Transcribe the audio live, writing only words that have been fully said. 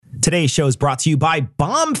Today's show is brought to you by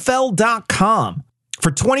bombfell.com. For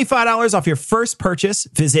 $25 off your first purchase,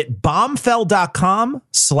 visit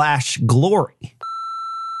bombfell.com/glory.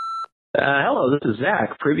 Hello, this is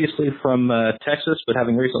Zach, previously from Texas, but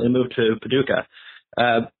having recently moved to Paducah.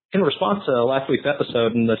 In response to last week's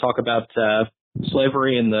episode and the talk about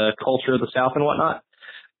slavery and the culture of the South and whatnot,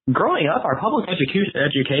 growing up, our public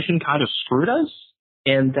education kind of screwed us,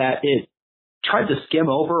 in that it tried to skim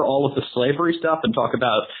over all of the slavery stuff and talk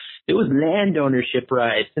about it was land ownership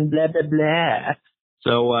rights and blah, blah, blah.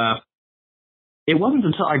 So it wasn't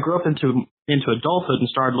until I grew up into adulthood and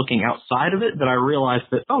started looking outside of it that I realized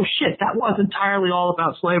that, oh, shit, that was entirely all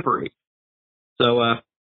about slavery. So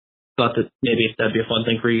thought that maybe that'd be a fun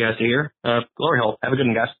thing for you guys to hear. Glory hole. Have a good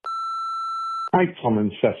one, guys. Hi, Tom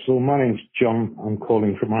and Cecil. My name's John. I'm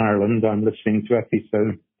calling from Ireland. I'm listening to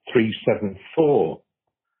episode 374.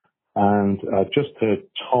 And I just heard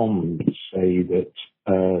Tom say that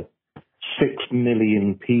 6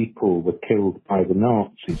 million people were killed by the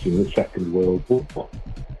Nazis in the Second World War.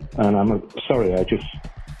 And I'm sorry, I just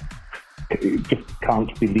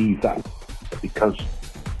can't believe that, because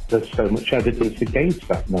there's so much evidence against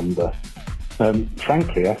that number.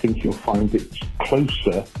 Frankly, I think you'll find it's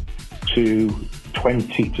closer to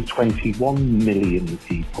 20 to 21 million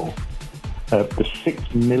people. The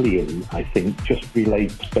 6 million, I think, just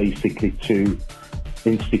relates basically to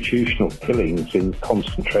institutional killings in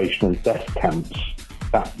concentration and death camps.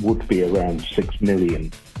 That would be around 6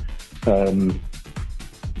 million.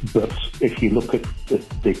 But if you look at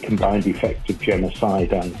the combined effect of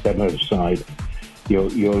genocide and democide,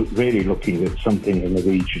 you're really looking at something in the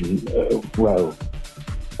region,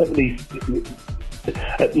 at least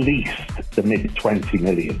the mid 20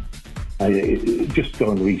 million. Just go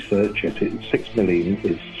and research it. 6 million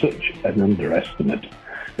is such an underestimate.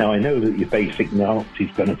 Now, I know that your basic Nazi's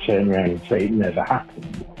going to turn around and say it never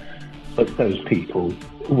happened, but those people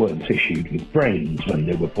weren't issued with brains when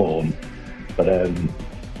they were born. But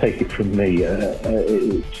take it from me,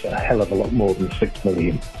 it's a hell of a lot more than 6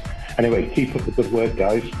 million. Anyway, keep up the good work,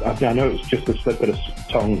 guys. I know it's just a slip of the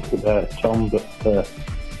tongue there, Tom, but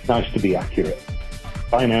nice to be accurate.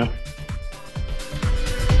 Bye now.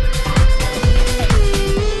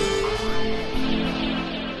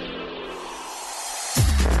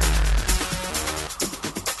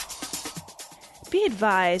 Be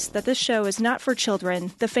advised that this show is not for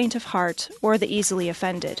children, the faint of heart, or the easily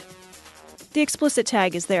offended. The explicit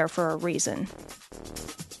tag is there for a reason.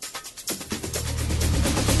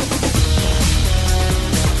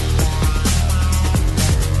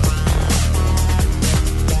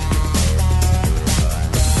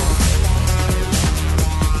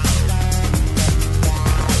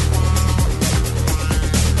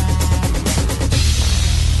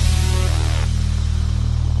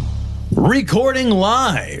 Recording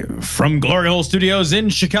live from Glory Hole Studios in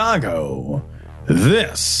Chicago,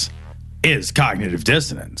 this is Cognitive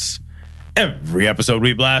Dissonance. Every episode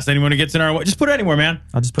we blast anyone who gets in our way. Just put it anywhere, man.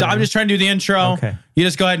 I'm just trying to do the intro. Okay. You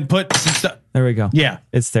just go ahead and put some stuff. There we go. Yeah.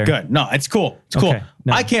 It's there. Good. No, it's cool. It's cool. Okay.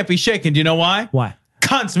 No. I can't be shaken. Do you know why? Why?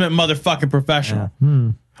 Consummate motherfucking professional.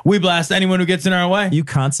 Yeah. We blast anyone who gets in our way. You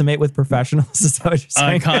consummate with professionals? Is that what you're saying?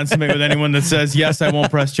 I consummate with anyone that says, yes, I won't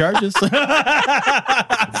press charges.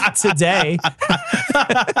 Today.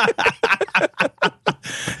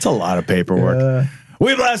 It's a lot of paperwork.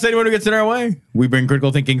 We blast anyone who gets in our way. We bring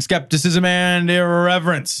critical thinking, skepticism, and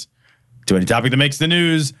irreverence to any topic that makes the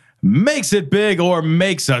news, makes it big, or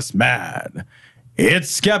makes us mad. It's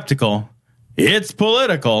skeptical, it's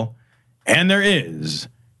political, and there is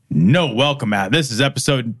no welcome at. This is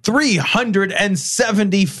episode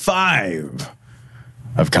 375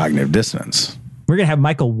 of Cognitive Dissonance. We're going to have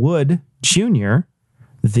Michael Wood Jr.,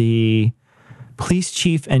 the police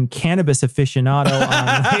chief and cannabis aficionado,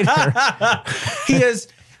 on later.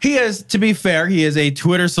 He is, to be fair, he is a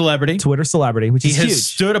Twitter celebrity, which is huge. He has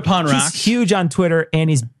stood upon rocks. He's huge on Twitter, and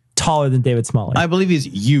he's taller than David Smalley. I believe he's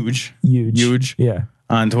huge. Yeah.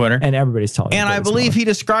 On Twitter. And everybody's taller. And I believe he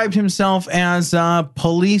described himself as a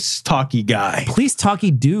police talky guy. Police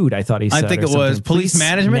talky dude, I thought he said. I think it was police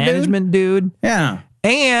management dude. Yeah.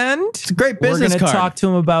 And it's a great business we're going to talk to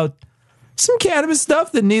him about some cannabis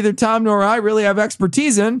stuff that neither Tom nor I really have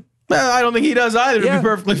expertise in. Well, I don't think he does either, to be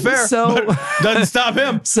perfectly fair. So but doesn't stop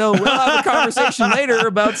him. So we'll have a conversation later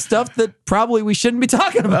about stuff that probably we shouldn't be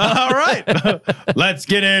talking about. All right. Let's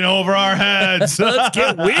get in over our heads. Let's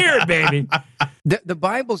get weird, baby. The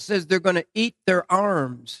Bible says they're going to eat their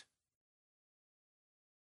arms.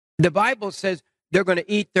 The Bible says they're going to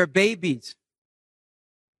eat their babies.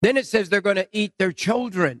 Then it says they're going to eat their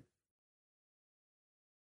children.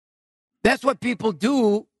 That's what people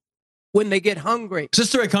do when they get hungry. This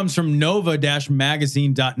story comes from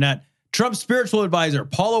nova-magazine.net. Trump's spiritual advisor,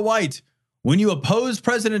 Paula White, when you oppose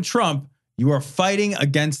President Trump, you are fighting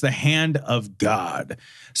against the hand of God.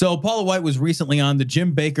 So Paula White was recently on the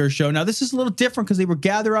Jim Baker show. Now, this is a little different because they were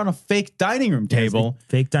gathered on a fake dining room table.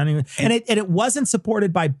 Fake dining room. And it wasn't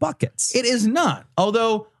supported by buckets. It is not.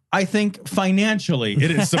 Although I think financially it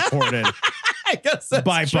is supported. I guess that's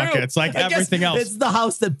by true. buckets, like everything else. It's the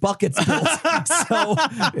house that buckets built. So,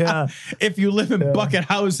 yeah. If you live in bucket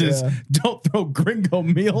houses, don't throw gringo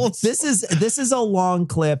meals. This is a long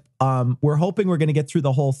clip. We're hoping we're going to get through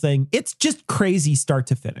the whole thing. It's just crazy start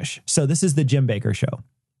to finish. So this is the Jim Baker show.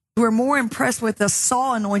 We're more impressed with a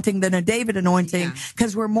Saul anointing than a David anointing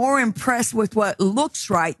because we're more impressed with what looks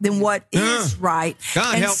right than what is right.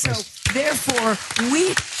 God and help so, us. Therefore,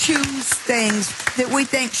 we choose things that we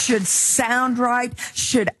think should sound right,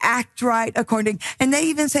 should act right, according. And they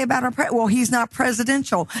even say about well, he's not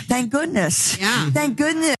presidential. Thank goodness. Yeah. Thank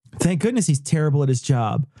goodness. Thank goodness he's terrible at his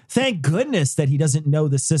job. Thank goodness that he doesn't know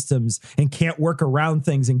the systems and can't work around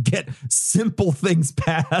things and get simple things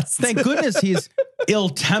passed. Thank goodness he's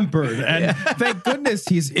ill-tempered. And thank goodness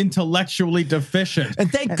he's intellectually deficient.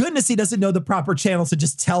 And thank goodness he doesn't know the proper channels and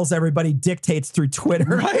just tells everybody, dictates through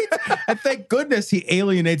Twitter. Right? And thank goodness he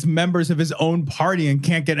alienates members of his own party and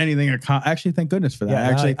can't get anything accomplished. Actually, thank goodness for that. Yeah,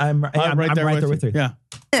 Actually, I'm right there with you. Yeah.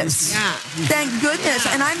 Yes. Yeah. Thank goodness.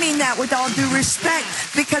 And I mean that with all due respect,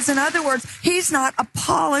 because in other words, he's not a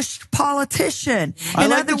polished politician. I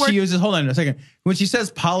In like other that words, she uses, hold on a second. When she says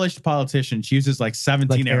polished politician, she uses like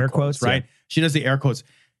 17 Like air air quotes, quotes, right? yeah. She does the air quotes.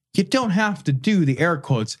 You don't have to do the air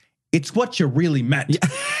quotes. It's what you really meant.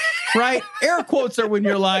 Right? Air quotes are when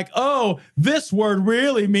you're like, oh, this word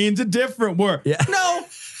really means a different word. Yeah.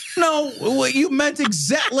 No, what you meant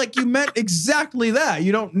exactly that.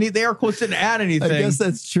 You don't need the air quotes didn't add anything. I guess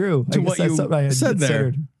that's true. to I guess what that's you something I had said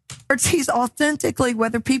there. considered. he's authentically,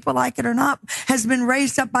 whether people like it or not, has been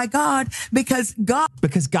raised up by God because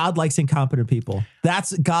God likes incompetent people.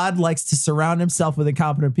 God likes to surround himself with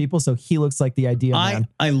incompetent people, so he looks like the ideal man.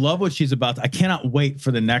 I love what she's about. I cannot wait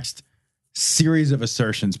for the next series of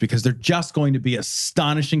assertions because they're just going to be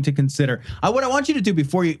astonishing to consider. What I want you to do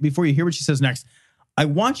before you hear what she says next, I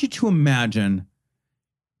want you to imagine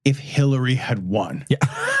if Hillary had won. Yeah.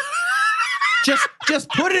 just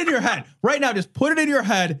put it in your head right now. Just put it in your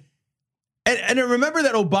head, and remember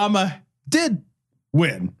that Obama did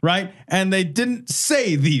win, right? And they didn't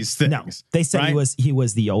say these things. No, they said right? he was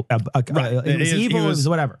evil. He was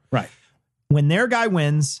whatever. Right. When their guy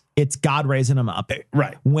wins, it's God raising him up.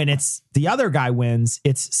 Right. When it's the other guy wins,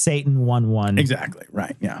 it's Satan 1-1. Exactly.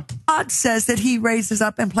 Right. Yeah. God says that he raises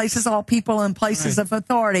up and places all people in places of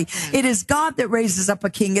authority. It is God that raises up a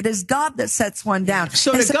king. It is God that sets one down.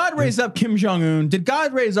 So did God raise up Kim Jong-un? Did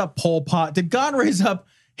God raise up Pol Pot? Did God raise up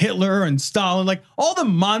Hitler and Stalin? Like all the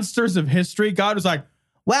monsters of history, God was like,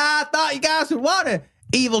 well, I thought you guys would want an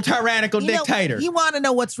evil, tyrannical dictator. You want to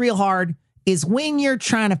know what's real hard? Is when you're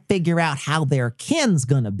trying to figure out how their kin's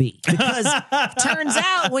going to be. Because turns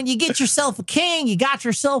out when you get yourself a king, you got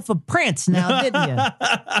yourself a prince now, didn't you?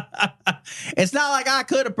 It's not like I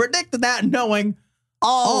could have predicted that knowing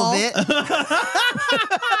all of it.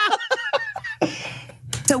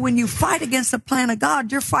 So when you fight against the plan of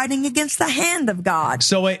God, you're fighting against the hand of God.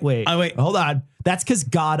 So wait, hold on. That's because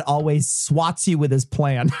God always swats you with his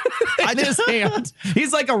plan in his hand.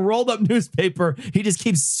 He's like a rolled up newspaper. He just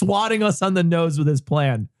keeps swatting us on the nose with his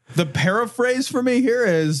plan. The paraphrase for me here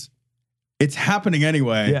is, it's happening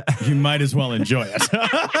anyway. Yeah. You might as well enjoy it.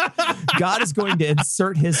 God is going to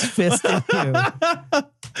insert his fist in you.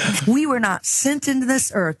 We were not sent into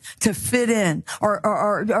this earth to fit in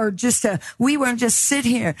or just to, we weren't just sit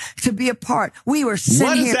here to be a part. We were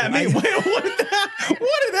sent here. What does that mean? Wait,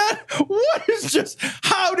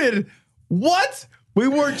 what? We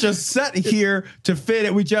weren't just set here to fit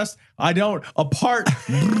it.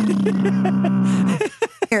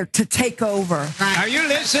 Here to take over. Are you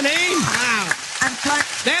listening? Wow. I'm trying.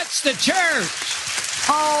 That's the church.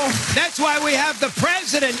 Oh, That's why we have the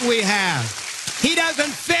president we have. He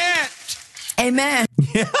doesn't fit. amen.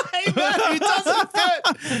 Amen. He doesn't fit.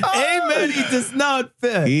 Amen. He does not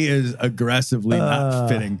fit. He is aggressively not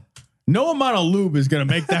fitting. No amount of lube is going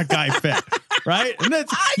to make that guy fit, right? And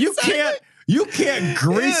that's, you can't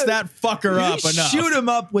grease that fucker up enough. Shoot him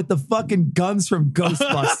up with the fucking guns from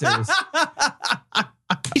Ghostbusters.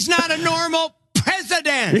 He's not a normal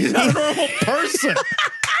president. He's not a normal person.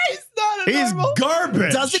 He's not a He's normal.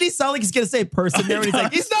 garbage. Doesn't he sound like he's going to say person there? And he's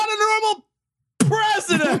like, he's not a normal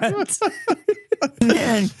president.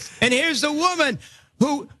 Amen. And here's a woman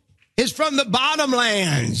who is from the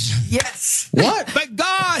bottomlands. Yes. What? But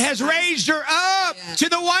God has raised her up to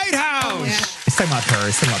the White House. It's talking about her.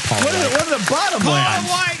 It's talking about Paula White. What are the bottom Paula lands?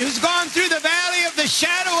 White, who's gone through the valley of the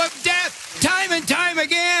shadow of death time and time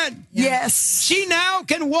again. Yes. She now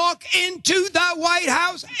can walk into the White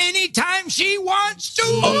House anytime she wants to.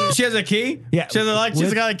 Oh, she has a key? Yeah.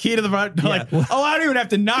 She's got a key to the front. Yeah. Like, oh, I don't even have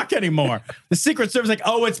to knock anymore. The Secret Service like,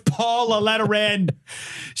 oh, it's Paula, let her in.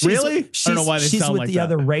 Really? I don't know why they she's sound with like the that.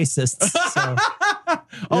 other racists. So.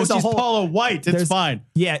 Oh, There's a she's whole- Paula White. It's fine.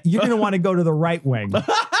 Yeah, you're going to want to go to the right wing.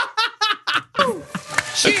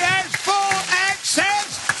 She has full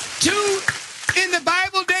access to, in the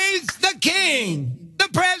Bible days, the king, the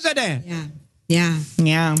president. Yeah.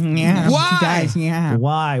 Why? Guys, yeah.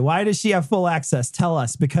 Why? Why does she have full access? Tell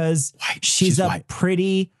us. Because she's a white.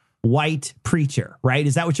 pretty white preacher, right?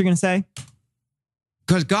 Is that what you're going to say?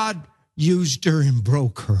 Because God used her and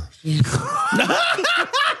broke her.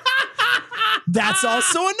 That's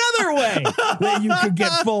also another way that you could get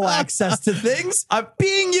full access to things.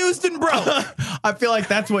 Being used and broke. I feel like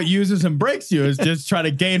that's what uses and breaks you is just try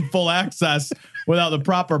to gain full access without the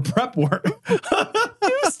proper prep work.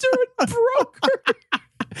 Used her and broke her.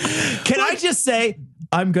 Can I just say,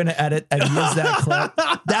 I'm going to edit and use that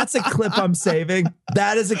clip. That's a clip I'm saving.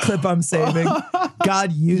 That is a clip I'm saving.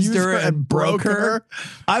 God used her and broke her.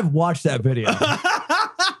 I've watched that video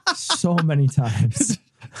so many times.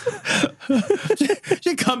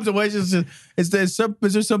 She comes away. She says, is there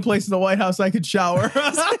some place in the White House I could shower?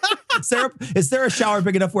 Is there a shower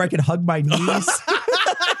big enough where I can hug my knees?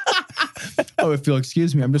 Oh, if you'll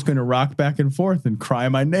excuse me, I'm just going to rock back and forth and cry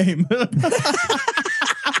my name.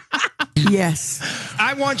 Yes.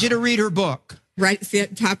 I want you to read her book. Right, see at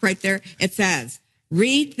the top right there? It says,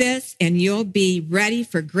 read this and you'll be ready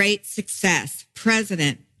for great success.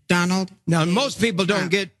 President Donald. Now, most people don't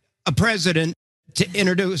get a president to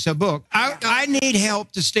introduce a book. I need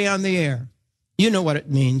help to stay on the air. You know what it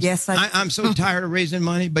means. Yes, I'm so tired of raising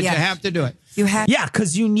money, but Yes. you have to do it. You have. Yeah,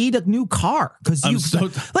 because you need a new car. Because you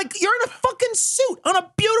like you're in a fucking suit on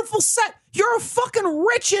a beautiful set. You're a fucking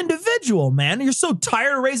rich individual, man. You're so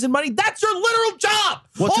tired of raising money. That's your literal job.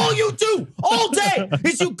 All you do all day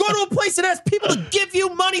is you go to a place and ask people to give you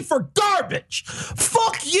money for garbage.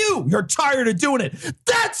 Fuck you. You're tired of doing it.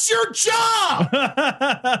 That's your job.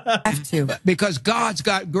 Have to. Because God's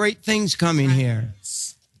got great things coming here.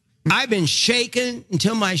 I've been shaken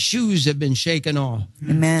until my shoes have been shaken off.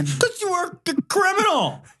 Amen. Because you were a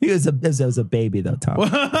criminal. He was a baby though, Tom.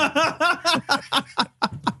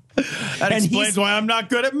 That explains why I'm not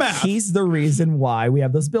good at math. He's the reason why we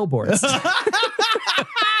have those billboards.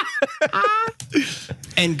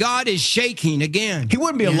 And God is shaking again. He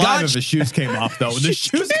wouldn't be alive if his shoes came off, though. When the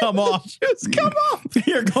shoes come off,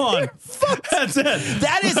 you're gone. That's it.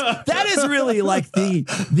 That is really like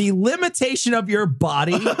the limitation of your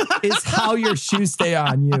body is how your shoes stay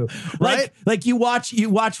on you. Right? Like you watch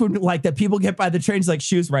when like that people get by the trains like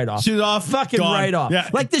shoes right off. Shoes off, Fucking gone. right off. Yeah.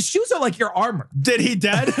 Like the shoes are like your armor. Did he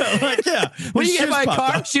dead? Like, yeah. When His you get shoes by a popped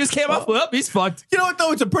car, off. shoes came off. Well, he's fucked. You know what,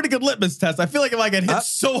 though? It's a pretty good litmus test. I feel like if I get hit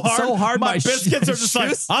so hard, my biscuits are just like,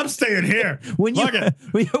 shoes- I'm staying here. When Fuck it.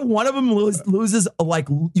 one of them loses, like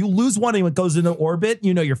you lose one and it goes into orbit,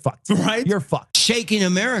 you know you're fucked. Right? You're fucked. Shaking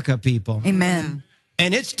America, people. Amen.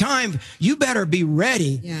 And it's time. You better be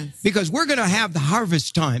ready. Yes. Because we're going to have the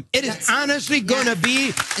harvest time. It is honestly going to be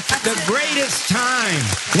the greatest time.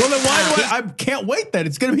 Well, then why do I can't wait then.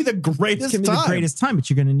 It's going to be the greatest It's gonna be the greatest time, but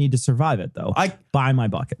you're gonna need to survive it though. Buy my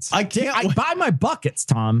buckets. I can't wait. buy my buckets,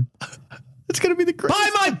 Tom. It's going to be the greatest. Buy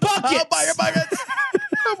my buckets. I'll buy your buckets.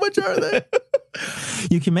 How much are they?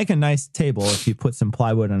 You can make a nice table if you put some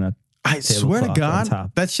plywood on a I swear to tablecloth on God,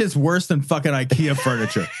 top. that shit's worse than fucking IKEA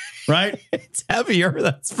furniture, right? It's heavier,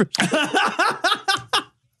 that's for sure.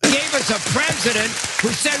 Gave us a president who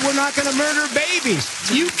said we're not going to murder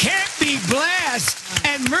babies. You can't be blessed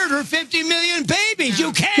and murder 50 million babies.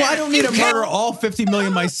 You can't. Well, I don't need You to can't. murder all 50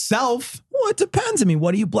 million myself. Well, it depends. I mean,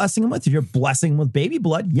 what are you blessing them with? If you're blessing them with baby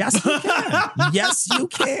blood, yes, you can. Yes, you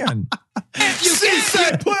can. You can't.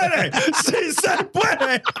 Se puede. Si se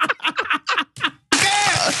puede.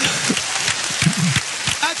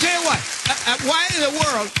 I'll tell you what. Why in the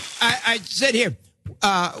world? I said here.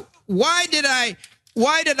 Why did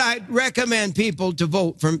I recommend people to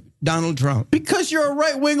vote for Donald Trump? Because you're a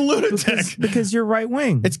right-wing lunatic. Because you're right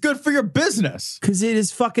wing. It's good for your business. Because it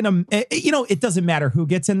is fucking, it doesn't matter who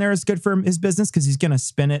gets in there is good for his business because he's going to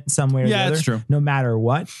spin it some way or the other. That's true. No matter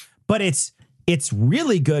what. But it's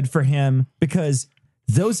really good for him because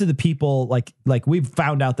those are the people like we've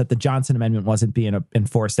found out that the Johnson Amendment wasn't being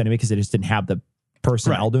enforced anyway because they just didn't have the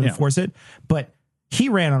personnel to enforce it. But he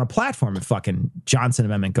ran on a platform if fucking Johnson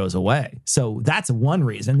Amendment goes away. So that's one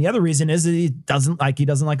reason. The other reason is that he doesn't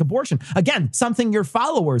like abortion. Again, something your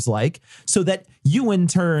followers like, so that you in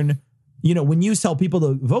turn, when you tell people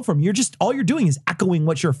to vote for him, all you're doing is echoing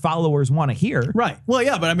what your followers want to hear. Right. Well,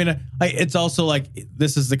 yeah, but I mean, it's also like,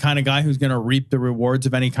 this is the kind of guy who's going to reap the rewards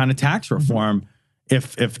of any kind of tax reform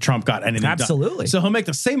if Trump got anything done. Absolutely. So he'll make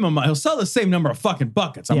the same amount. He'll sell the same number of fucking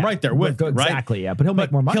buckets. I'm right there with you, right? Exactly, yeah. But he'll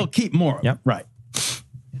make more money. He'll keep more. Yep. Right.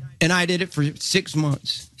 And I did it for 6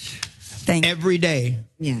 months. Every day.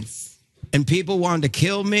 Yes. And people wanted to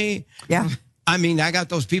kill me. Yeah. I mean, I got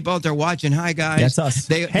those people out there watching. Hi, guys. That's us.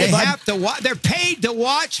 They have to watch. They're paid to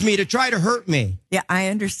watch me, to try to hurt me. Yeah, I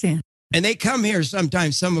understand. And they come here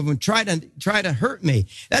sometimes. Some of them try to hurt me.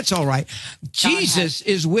 That's all right. Jesus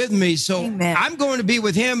is with me, so Amen. I'm going to be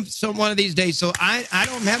with him one of these days. So I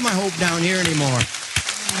don't have my hope down here anymore.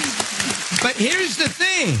 But here's the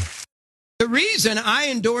thing: the reason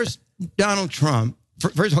I endorsed Donald Trump.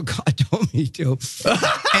 First of all, God told me to.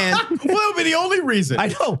 And Well, but the only reason. I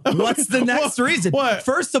know. What's the next reason? What?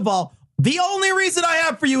 First of all, the only reason I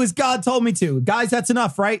have for you is God told me to. Guys, that's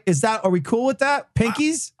enough, right? Are we cool with that?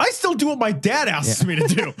 Pinkies? I still do what my dad asks me to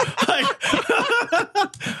do.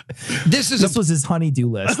 this was his honey-do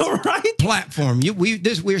list. Right? Platform.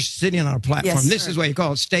 We're sitting on a platform. Yes, This is what you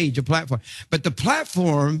call a stage, a platform. But the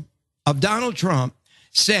platform of Donald Trump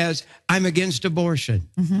says, I'm against abortion.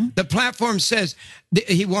 Mm-hmm. The platform says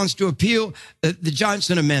he wants to appeal the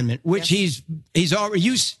Johnson Amendment, which he's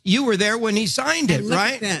already, you were there when he signed it,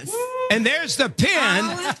 right? And there's the pen.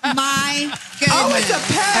 Oh, my goodness. Oh, it's a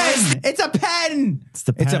pen. It's a pen. It's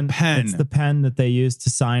the pen. It's a pen. It's the pen that they used to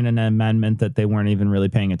sign an amendment that they weren't even really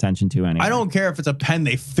paying attention to anyway. I don't care if it's a pen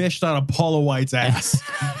they fished out of Paula White's ass.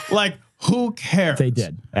 Like, who cares? They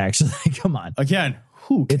did, actually. Come on. Again,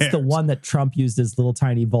 who cares? It's the one that Trump used his little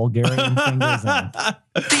tiny Bulgarian fingers on.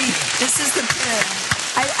 This is the pen.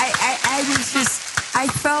 I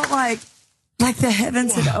felt like the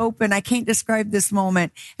heavens had opened. I can't describe this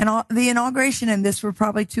moment. And the inauguration and this were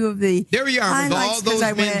probably two of the There we are with all those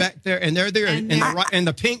men back there, and they're there in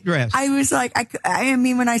the pink dress. I was like, I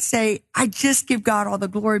mean, when I say, I just give God all the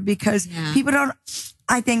glory because people don't,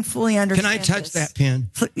 I think, fully understand. Can I touch that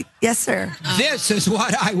pen? Yes, sir. This is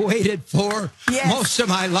what I waited for most of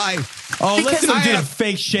my life. Oh, Because listen to I the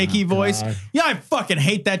fake shaky voice. God. Yeah, I fucking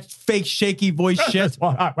hate that fake shaky voice shit.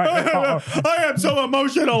 I am so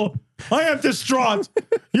emotional. I am distraught.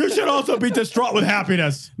 You should also be distraught with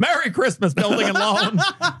happiness. Merry Christmas, building and loan.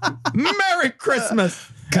 Merry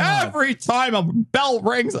Christmas. God. Every time a bell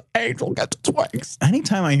rings, an angel gets twigs.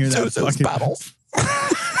 Anytime I hear that fucking battles.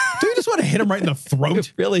 Do you just want to hit him right in the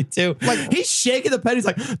throat? Really do. Like, he's shaking the pen. He's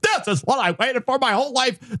like, this is what I waited for my whole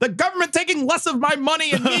life. The government taking less of my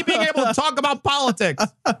money and me being able to talk about politics.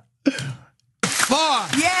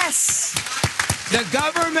 Yes. The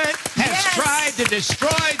government has tried to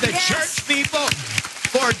destroy the church people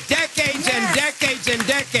for decades and decades and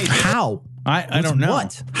decades. How? I don't know.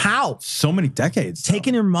 What? How? So many decades.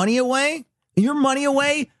 Taking your money away? Your money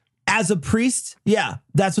away as a priest? Yeah,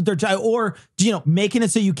 that's what they're trying. Or, making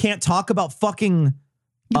it so you can't talk about fucking...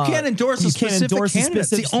 You can't endorse a specific candidate.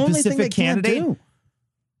 It's the only thing they can't do.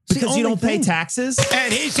 Because you don't pay taxes?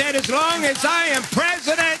 And he said, as long as I am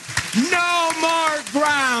president, no more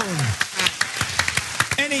ground.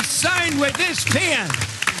 And he signed with this pen.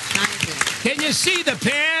 Can you see the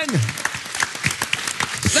pen?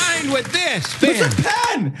 Signed with this pen. It's a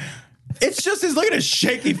pen. It's just look at his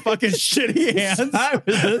shaky fucking shitty hands.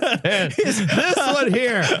 This one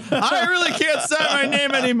here. I really can't sign my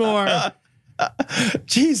name anymore.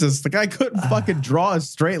 Jesus, the guy couldn't fucking draw a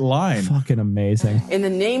straight line. Fucking amazing. In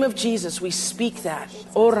the name of Jesus, we speak that.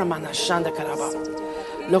 Ora mana shanda karaba.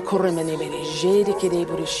 Lo koremene bere jede kede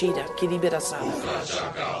burishida kidibera sana.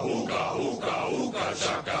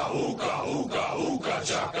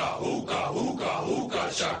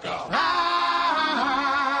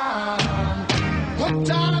 What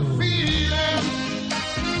kind of feeling?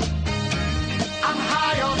 I'm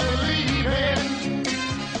high on believing.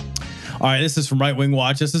 All right, this is from Right Wing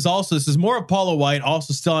Watch. This is more of Paula White.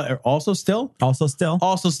 Also still,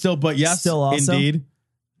 but yes, still also. Indeed.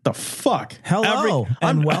 The fuck? Hello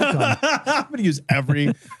and welcome. I'm going to use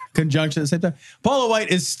every conjunction at the same time. Paula White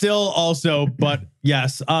is still also, but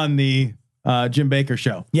yes, on the Jim Baker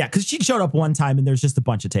show. Yeah, because she showed up one time and there's just a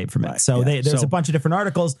bunch of tape from it. Right, so yeah. there's a bunch of different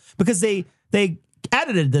articles because they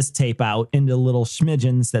edited this tape out into little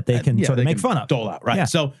schmidgens that they can sort of make fun of. Dole out, right? Yeah.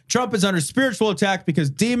 So Trump is under spiritual attack because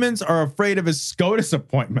demons are afraid of his SCOTUS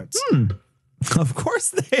appointments. Of course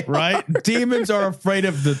they right? are. Demons are afraid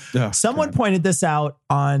of the. Someone pointed this out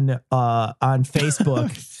on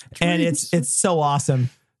Facebook, and it's so awesome.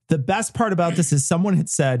 The best part about this is someone had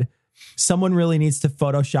said someone really needs to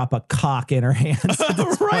Photoshop a cock in her hands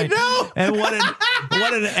right now. And what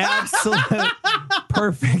an absolute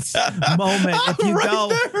perfect moment. If you Right go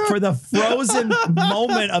there. for the frozen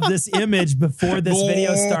moment of this image before this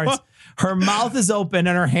video starts, her mouth is open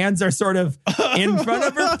and her hands are sort of in front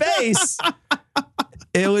of her face.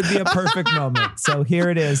 It would be a perfect moment. So here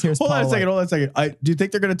it is. Here's Hold on Paula. a second. Do you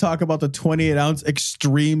think they're going to talk about the 28-ounce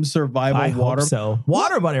extreme survival I water? hope so.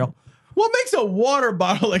 Water bottle. What makes a water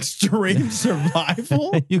bottle extreme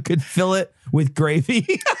survival? You could fill it with gravy.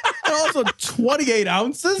 And also 28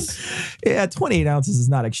 ounces? Yeah, 28 ounces is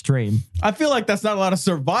not extreme. I feel like that's not a lot of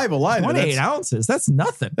survival either. 28 ounces, that's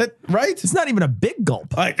nothing. Right? It's not even a big gulp.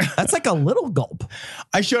 That's like a little gulp.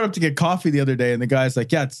 I showed up to get coffee the other day, and the guy's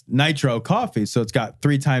like, yeah, it's nitro coffee, so it's got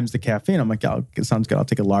 3 times the caffeine. I'm like, yeah, it sounds good. I'll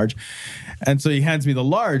take a large. And so he hands me the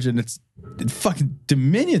large, and it's fucking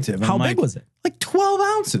diminutive. And How I'm big like, was it? Like 12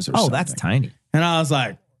 ounces or something. Oh, that's tiny. And I was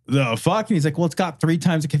like, the fuck? And he's like, well, it's got 3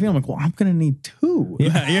 times the caffeine. I'm like, well, I'm going to need 2.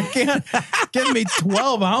 Yeah. You can't give me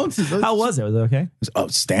 12 ounces. How was it? Was it okay? It was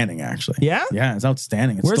outstanding, actually. Yeah? Yeah, it's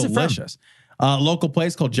outstanding. It's Where's delicious. Local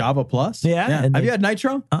place called Java Plus. Yeah. Have you had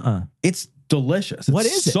nitro? It's delicious. It's What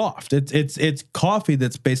is it? soft. It's coffee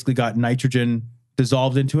that's basically got nitrogen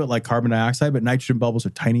dissolved into it like carbon dioxide, but nitrogen bubbles are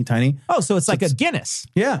tiny, tiny. Oh, so it's like a Guinness.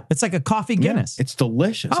 Yeah. It's like a coffee Guinness. It's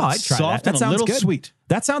delicious. Oh, I'd It's try soft that. That and a sounds little good. sweet.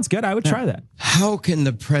 That sounds good. I would try that. How can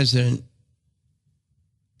the president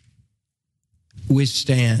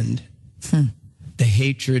withstand the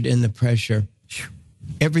hatred and the pressure?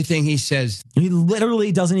 Everything he says. He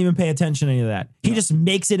literally doesn't even pay attention to any of that. He just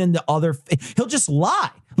makes it into other. He'll just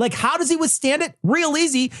lie. Like, how does he withstand it? Real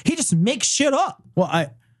easy. He just makes shit up. Well, I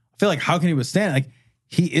feel like how can he withstand it? Like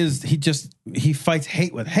he fights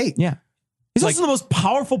hate with hate. Yeah. He's Like- also the most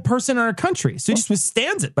powerful person in our country. So he just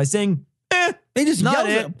withstands it by saying, He just not yells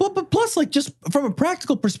it. at, but plus, like, just from a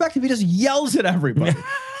practical perspective, he just yells at everybody.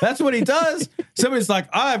 That's what he does. Somebody's like,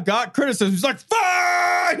 I've got criticism. He's like,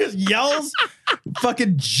 fuck! He just yells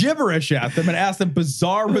fucking gibberish at them and asks them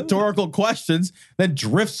bizarre rhetorical questions, then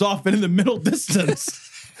drifts off into the middle distance.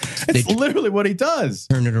 It's literally what he does.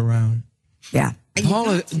 Turn it around. Yeah.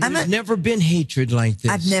 Paula, there's never been hatred like this.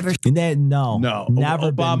 I've never. No.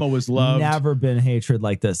 Never Obama been, was loved. Never been hatred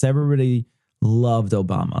like this. Everybody loved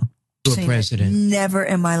Obama. To a seen president. it. Never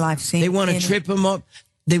in my life seen. They want to any- trip him up.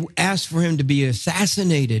 They asked for him to be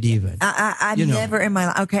assassinated even. I've You know. never in my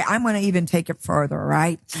life. Okay, I'm going to even take it further,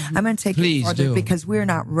 right? I'm going to take Please it further do. because we're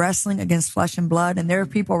not wrestling against flesh and blood. And there are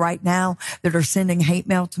people right now that are sending hate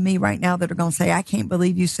mail to me right now that are going to say, I can't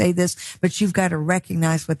believe you say this, but you've got to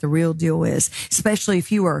recognize what the real deal is. Especially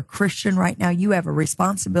if you are a Christian right now, you have a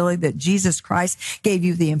responsibility that Jesus Christ gave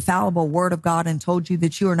you the infallible word of God and told you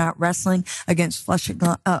that you are not wrestling against flesh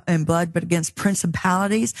and blood, but against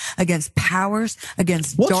principalities, against powers,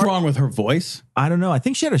 against What's dark. wrong with her voice? I don't know. I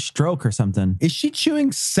think she had a stroke or something. Is she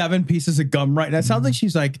chewing 7 pieces of gum right now? It sounds like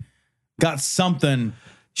she's like got something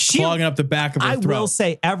clogging up the back of her I throat. will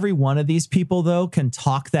say every one of these people though can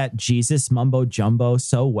talk that Jesus mumbo jumbo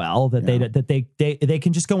so well that they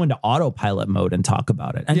can just go into autopilot mode and talk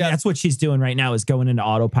about it. And that's what she's doing right now is going into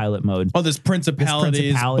autopilot mode. Oh, this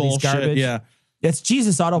principalities bullshit. garbage. Yeah. It's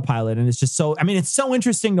Jesus autopilot. And it's just so, I mean, it's so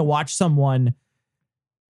interesting to watch someone.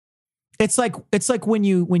 It's like when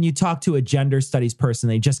you talk to a gender studies person,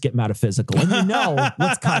 they just get metaphysical and you know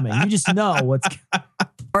what's coming. You just know what's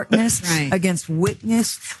darkness against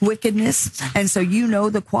wickedness. And so you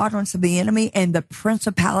know the quadrants of the enemy and the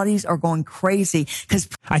principalities are going crazy because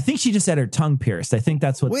I think she just had her tongue pierced. I think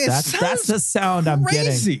that's what that's the sound I'm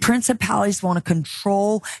getting. Principalities want to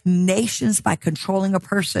control nations by controlling a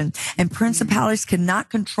person. And principalities cannot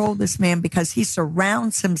control this man because he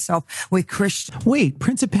surrounds himself with Christians. Wait,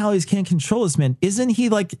 principalities can't control this man. Isn't he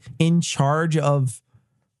like in charge of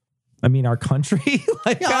our country?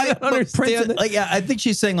 Like, I don't understand. I think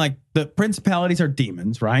she's saying like the principalities are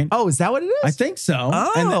demons, right? Oh, is that what it is? I think so.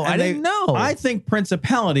 Oh, I didn't know. I think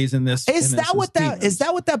principalities in this Is that what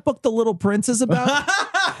that book, The Little Prince, is about?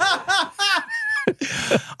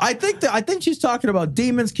 I think she's talking about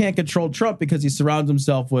demons can't control Trump because he surrounds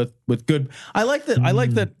himself with good. I like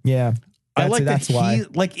that. Yeah. I like that's that. why.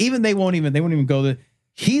 Like even they won't even go there.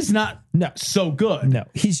 He's not so good. No,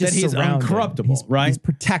 he's just he's surrounded. uncorruptible, right? He's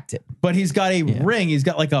protected. But he's got a ring. He's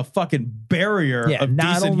got like a fucking barrier of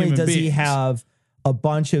not decent only human does he beings. have a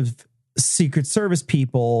bunch of Secret Service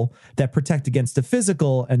people that protect against the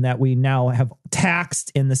physical, and that we now have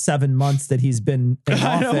taxed in the 7 months that he's been in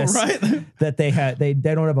office, that they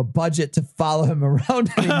don't have a budget to follow him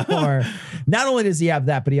around anymore. Not only does he have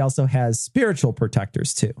that, but he also has spiritual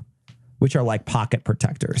protectors too, which are like pocket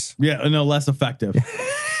protectors. Yeah, no, less effective.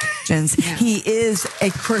 He is a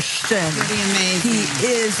Christian. Pretty amazing. He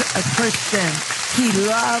is a Christian. He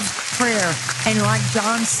loves prayer. And like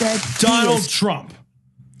John said, Donald Trump.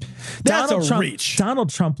 That's a reach. Donald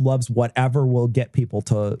Trump loves whatever will get people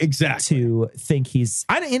to think he's.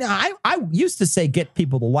 I used to say get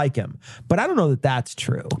people to like him, but I don't know that that's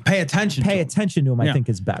true. Pay attention to him. I think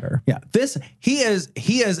is better. Yeah, he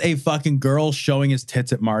is a fucking girl showing his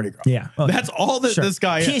tits at Mardi Gras. Yeah, that's all that this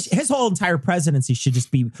guy is. His whole entire presidency should just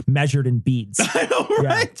be measured in beads. I know,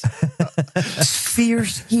 right?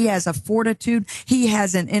 Fierce. He has a fortitude. He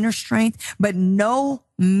has an inner strength, but no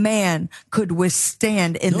man could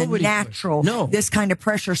withstand in the natural this kind of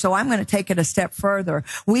pressure. So I'm going to take it a step further.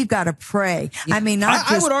 We've got to pray. I mean,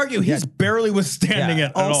 I would argue he's barely withstanding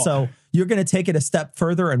it. Also, you're going to take it a step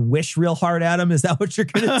further and wish real hard at him. Is that what you're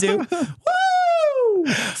going to do? Woo!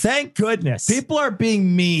 Thank goodness. People are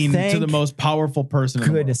being mean to the most powerful person in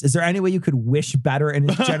the world. Is there any way you could wish better in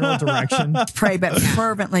his general direction? Pray, but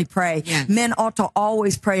fervently pray. Yeah. Men ought to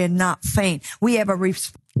always pray and not faint. We have a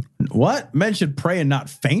What? Men should pray and not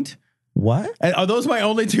faint? What? Are those my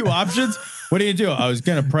only two options? What do you do? I was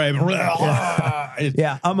going to pray.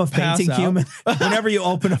 But I'm a fainting human. Whenever you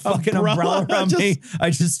open a fucking umbrella around me, I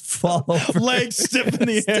just fall over. Legs stiff in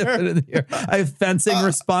the air. I have fencing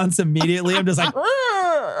response immediately. I'm just like...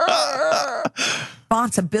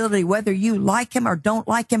 responsibility, whether you like him or don't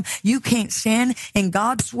like him. You can't stand in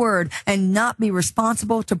God's word and not be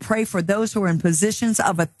responsible to pray for those who are in positions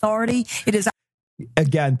of authority. It is...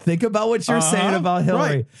 Again, think about what you're saying about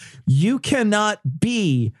Hillary. Right. You cannot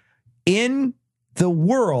be in the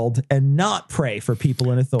world and not pray for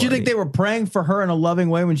people in authority. Do you think they were praying for her in a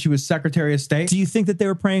loving way when she was Secretary of State? Do you think that they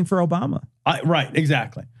were praying for Obama? Right,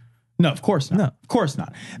 exactly. No, of course not. No. Of course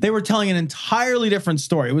not. They were telling an entirely different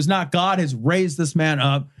story. It was not God has raised this man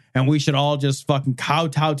up and we should all just fucking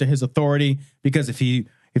kowtow to his authority because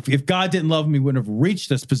if God didn't love him, he wouldn't have reached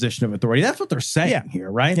this position of authority. That's what they're saying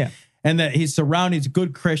here, right? Yeah. And that he's surrounded, he's a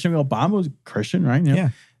good Christian. Obama was a Christian, right? Yeah.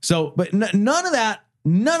 So, but none of that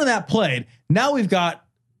played. Now we've got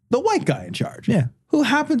the white guy in charge. Yeah. Who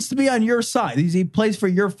happens to be on your side. He plays for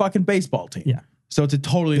your fucking baseball team. Yeah. So it's a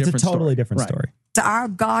totally different story. It's our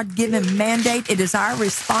God-given mandate. It is our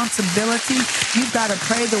responsibility. You've got to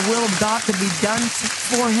pray the will of God to be done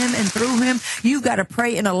for him and through him. You've got to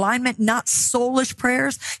pray in alignment, not soulish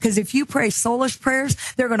prayers. Because if you pray soulish prayers,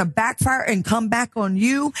 they're going to backfire and come back on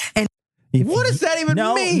you. And what does that even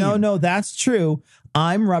mean? No, that's true.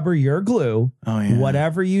 I'm rubber, you're glue. Oh, yeah.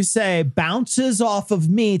 Whatever you say bounces off of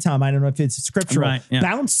me, Tom. I don't know if it's scriptural. Right, yeah.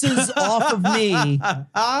 Bounces off of me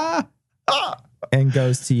and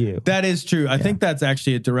goes to you. That is true. I think that's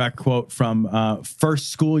actually a direct quote from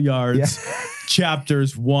First Schoolyards,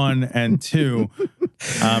 chapters 1 and 2.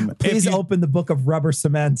 Please open the book of rubber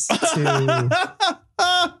cements to...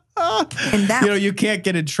 and that, you can't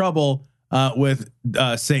get in trouble with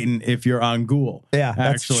Satan if you're on Ghoul. Yeah,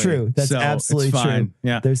 that's true. That's absolutely true.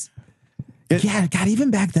 Yeah. God,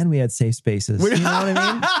 even back then we had safe spaces. You know what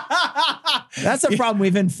I mean? That's a problem.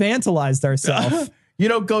 We've infantilized ourselves. You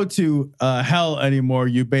don't go to hell anymore.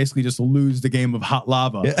 You basically just lose the game of hot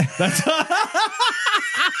lava. Yeah. That's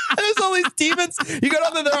there's all these demons. You go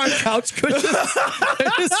down there, they're on couch cushions. They're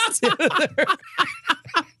just standing there.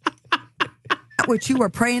 What you were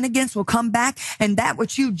praying against will come back, and that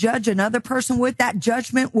which you judge another person with, that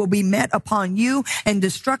judgment will be met upon you, and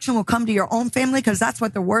destruction will come to your own family, because that's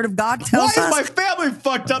what the word of God tells us. Why is my family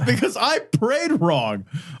fucked up because I prayed wrong?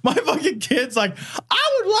 My fucking kid's like,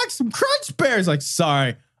 I would like some Crunch Bears. Like,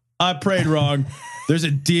 sorry, I prayed wrong. There's a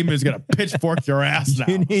demon who's going to pitchfork your ass now.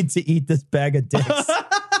 You need to eat this bag of dicks.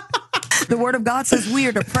 The word of God says we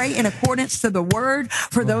are to pray in accordance to the word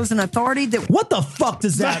for those in authority. What the fuck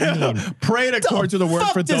does that mean? Pray in accordance to the word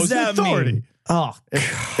for those in authority. Mean? Oh,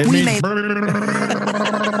 it means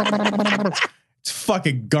it's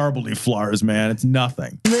fucking garbly flowers, man. It's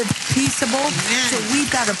nothing. Live peaceable. So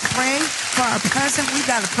we've got to pray for our president. We've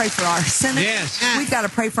got to pray for our Senate. Yes. We've got to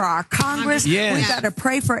pray for our Congress. Yes. We've got to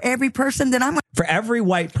pray for every person that I'm. For every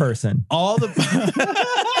white person. All the.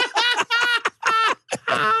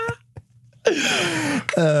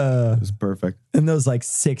 It's perfect. And those like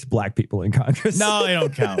 6 black people in Congress. No, they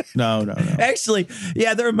don't count. No. Actually,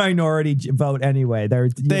 yeah, they're a minority vote anyway. Whether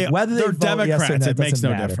they're vote Democrats. Yes or no, it makes no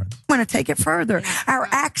matter. difference. I want to take it further. Our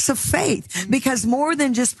acts of faith, because more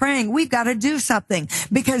than just praying, we've got to do something.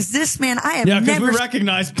 Because this man, I have because never we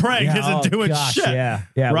recognize praying isn't doing shit.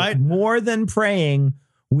 Yeah. Right? More than praying,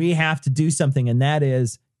 we have to do something, and that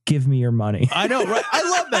is give me your money. I know, right? I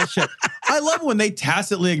love that shit. I love when they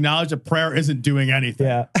tacitly acknowledge that prayer isn't doing anything.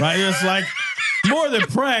 Yeah. Right? It's like, more than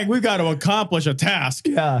praying, we've got to accomplish a task.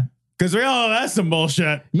 Yeah. Because we all know that's some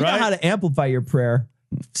bullshit. You right? know how to amplify your prayer.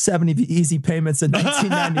 70 easy payments in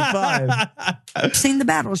 1995. I've seen the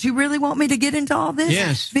battles. You really want me to get into all this?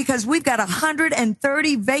 Yes. Because we've got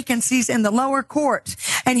 130 vacancies in the lower court,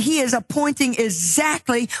 and he is appointing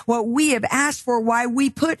exactly what we have asked for, why we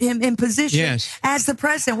put him in position as the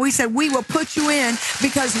president. We said, we will put you in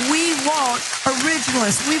because we want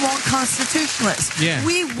originalists. We want constitutionalists. Yeah.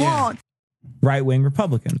 We want right-wing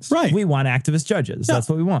Republicans. Right. We want activist judges. No. That's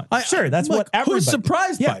what we want. That's look, what everybody... who's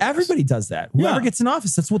surprised by Yeah, this? everybody does that. Whoever gets in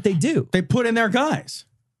office, that's what they do. They put in their guys.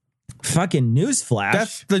 Fucking newsflash.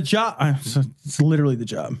 That's the job. It's literally the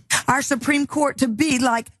job. our Supreme Court to be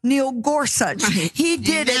like Neil Gorsuch. Right. He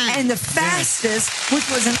did it in the fastest, which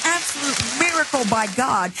was an absolute miracle by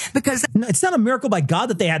God, because No, it's not a miracle by God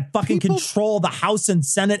that they had fucking control of the House and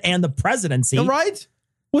Senate and the presidency. Right?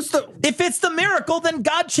 If it's the miracle, then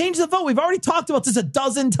God changed the vote. We've already talked about this a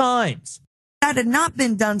dozen times. that had not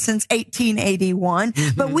been done since 1881,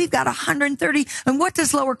 but we've got 130. And what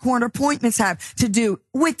does lower court appointments have to do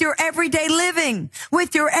with your everyday living?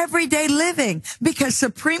 With your everyday living, because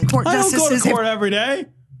Supreme Court I don't justices go to court every day.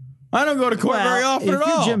 I don't go to court very often if at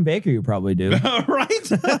you're all. Jim Baker, you probably do. Right?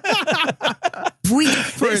 we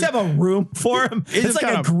They just have a room for him. It's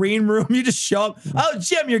like a green room. You just show up. Oh,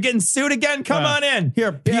 Jim, you're getting sued again? Come on in.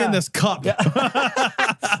 Here, pee in this cup.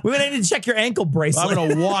 We need to check your ankle bracelet. I'm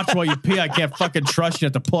going to watch while you pee. I can't fucking trust you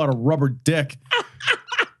to pull out a rubber dick.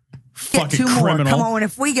 get Fucking two more. criminal. Come on,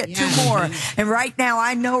 if we get two more. And right now,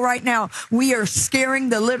 I know right now, we are scaring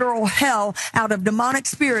the literal hell out of demonic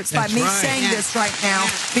spirits by me saying this right now.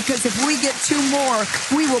 Because if we get two more,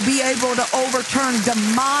 we will be able to overturn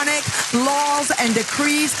demonic laws and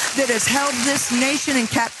decrees that has held this nation in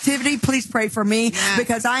captivity. Please pray for me,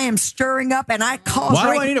 because I am stirring up and I cause.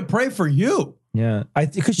 Why do I need to pray for you? Yeah,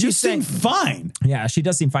 because You she's saying seem fine. Yeah, she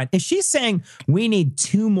does seem fine. Is she saying we need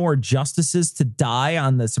two more justices to die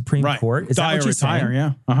on the Supreme Court? Is Die that what or she's retire, saying?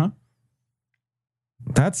 yeah. Uh-huh.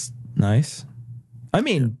 That's nice. I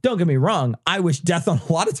mean, don't get me wrong. I wish death on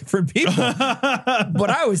a lot of different people, but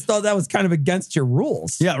I always thought that was kind of against your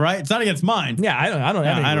rules. Yeah, right. It's not against mine. Yeah, I don't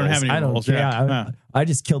have any. I don't rules. have any rules. I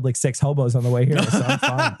just killed like 6 hobos on the way here, so I'm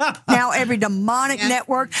fine. Now every demonic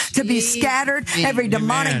network to be scattered, every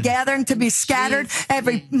demonic gathering to be scattered,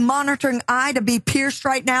 every monitoring eye to be pierced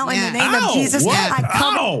right now in the name of Jesus. I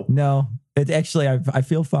come. No. It actually, I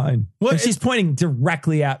feel fine. What? And she's pointing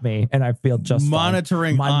directly at me, and I feel just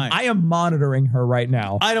monitoring fine. I am monitoring her right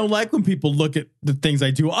now. I don't like when people look at the things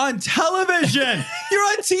I do on television. You're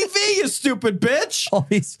on TV, you stupid bitch.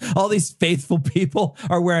 All these faithful people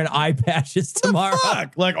are wearing eye patches tomorrow.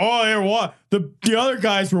 Fuck? Like, oh, here, what? The other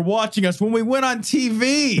guys were watching us when we went on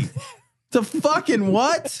TV. The fucking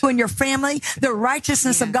what? In your family, the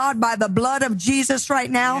righteousness of God by the blood of Jesus right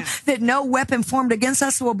now, that no weapon formed against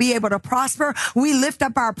us will be able to prosper. We lift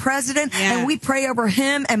up our president and we pray over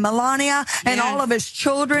him and Melania and all of his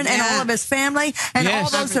children and all of his family and all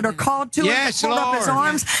those that are called to him, that hold up his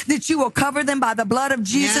arms, that you will cover them by the blood of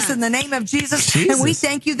Jesus in the name of Jesus. And we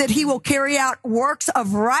thank you that he will carry out works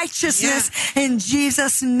of righteousness in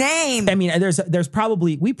Jesus' name. I mean,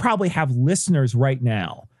 we probably have listeners right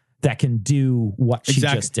now that can do what she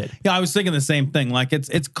just did. Yeah, I was thinking the same thing. Like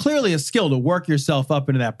it's clearly a skill to work yourself up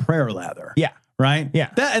into that prayer lather. Yeah. Right?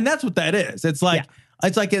 Yeah. And that's what that is. It's like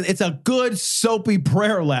it's a good soapy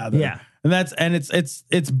prayer lather. Yeah. And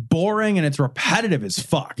it's boring and it's repetitive as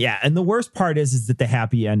fuck. Yeah. And the worst part is that the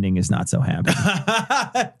happy ending is not so happy.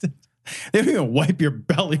 They don't even wipe your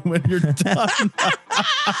belly when you're done.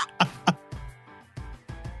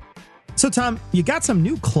 So, Tom, you got some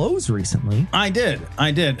new clothes recently. I did.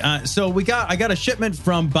 So I got a shipment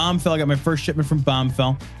from Bombfell. I got my first shipment from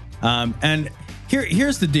Bombfell. And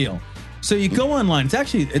here's the deal. So you go online. It's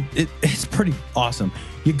actually, it's pretty awesome.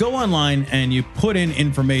 You go online and you put in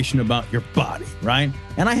information about your body, right?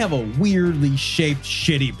 And I have a weirdly shaped,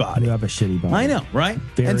 shitty body. You have a shitty body. I know, right?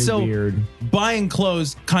 Very weird. Buying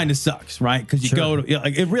clothes kind of sucks, right? Because you go to,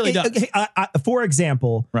 like, it really does. For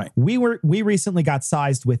example, we recently got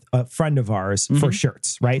sized with a friend of ours for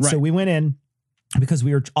shirts, right? So we went in because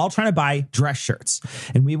we were all trying to buy dress shirts,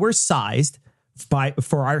 and we were sized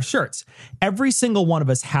for our shirts. Every single one of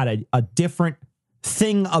us had a different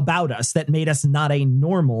thing about us that made us not a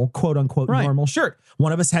normal, quote unquote, normal shirt.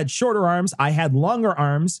 One of us had shorter arms. I had longer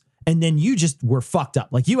arms. And then you just were fucked up.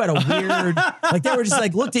 Like you had a weird, like they were just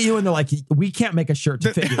like, looked at you and they're like, we can't make a shirt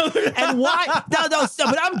to fit you. And why? No,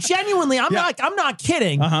 but I'm genuinely, I'm not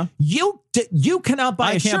kidding. You cannot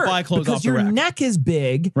buy a shirt buy clothes because off the your rack. neck is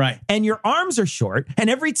big, right? And your arms are short.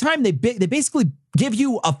 And every time they basically give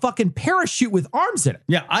you a fucking parachute with arms in it.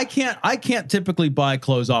 Yeah, I can't typically buy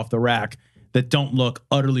clothes off the rack that don't look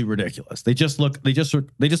utterly ridiculous. They just look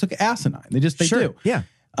asinine. They do. Yeah.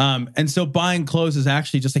 And so buying clothes is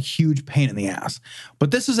actually just a huge pain in the ass.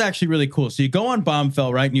 But this is actually really cool. So you go on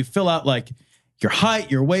Bombfell, right? And you fill out like your height,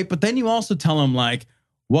 your weight, but then you also tell them like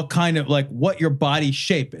what kind of like what your body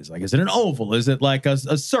shape is. Like, is it an oval? Is it like a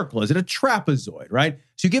circle? Is it a trapezoid? Right?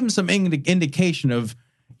 So you give them some indication of,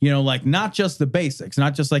 like not just the basics,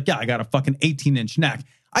 not just like, yeah, I got a fucking 18-inch neck.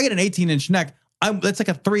 I get an 18-inch neck. That's like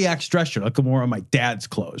a 3X dress shirt. I look more on my dad's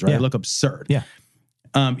clothes, right? Yeah. I look absurd. Yeah.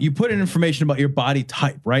 You put in information about your body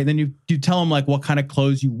type, right? Then you tell them like what kind of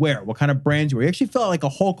clothes you wear, what kind of brands you wear. You actually fill out like a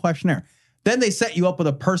whole questionnaire. Then they set you up with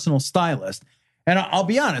a personal stylist. And I'll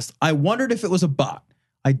be honest, I wondered if it was a bot.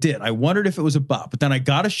 I did. I wondered if it was a bot. But then I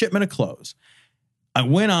got a shipment of clothes. I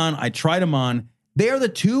went on, I tried them on. They are the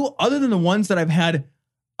two, other than the ones that I've had,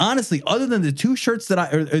 honestly, other than the two shirts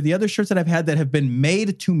or the other shirts that I've had that have been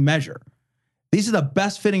made to measure. These are the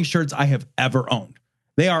best fitting shirts I have ever owned.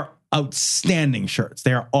 They are outstanding shirts.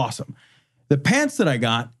 They are awesome. The pants that I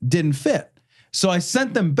got didn't fit. So I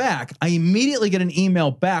sent them back. I immediately get an email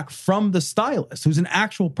back from the stylist, who's an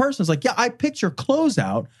actual person. It's like, yeah, I picked your clothes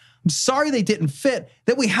out. I'm sorry they didn't fit.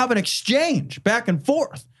 Then we have an exchange back and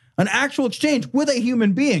forth, an actual exchange with a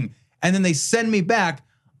human being. And then they send me back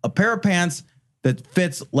a pair of pants that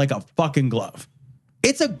fits like a fucking glove.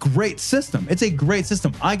 It's a great system. It's a great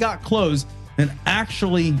system. I got clothes that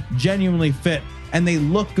actually genuinely fit, and they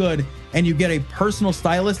look good, and you get a personal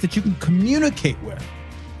stylist that you can communicate with.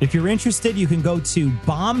 If you're interested, you can go to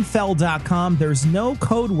bombfell.com. There's no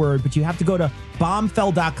code word, but you have to go to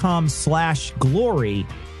bombfell.com/glory,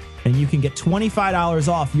 and you can get $25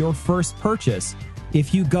 off your first purchase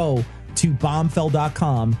if you go to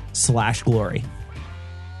bombfell.com/glory.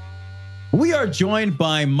 We are joined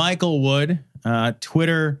by Michael Wood,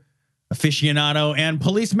 Twitter aficionado and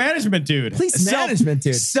police management dude. Management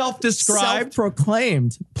dude. Self-described.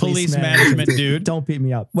 Self-proclaimed police management dude. Don't beat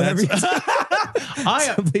me up. Whatever.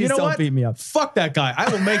 Please don't beat me up. Fuck that guy.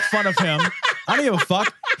 I will make fun of him. I don't give a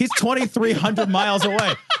fuck. He's 2,300 miles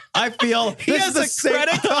away. I feel he has a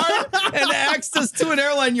credit card and access to an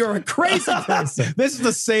airline. You're a crazy person. This is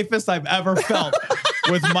the safest I've ever felt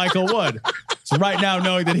with Michael Wood. So right now,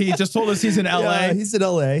 knowing that he just told us he's in LA. Yeah, he's in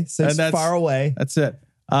LA, so he's far away. That's it.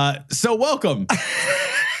 So welcome,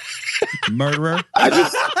 murderer.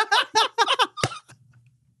 God,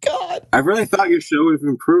 I really thought your show would have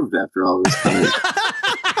improved after all this time.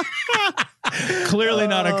 Clearly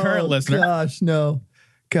not a current listener. Gosh, no.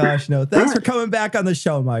 Thanks for coming back on the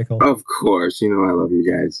show, Michael. Of course. I love you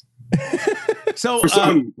guys. So for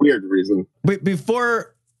some weird reason.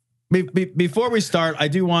 Before we start, I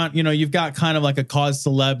do want, you've got kind of like a cause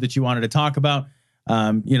celeb that you wanted to talk about.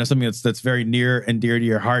 Something that's very near and dear to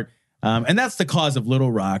your heart. And that's the cause of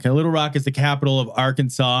Little Rock. And Little Rock is the capital of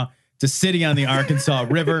Arkansas. It's a city on the Arkansas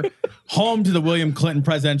River, home to the William Clinton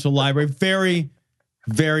Presidential Library. Very,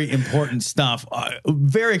 very important stuff.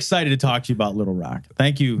 Very excited to talk to you about Little Rock.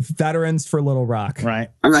 Thank you. Veterans for Little Rock. Right.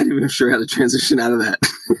 I'm not even sure how to transition out of that.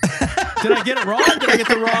 Did I get it wrong? Did I get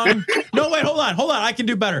the wrong? No, wait, hold on. I can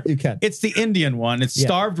do better. You can. It's the Indian one. It's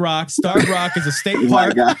Starved Rock. Starved Rock is a state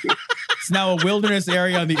park. It's now a wilderness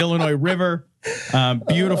area on the Illinois River.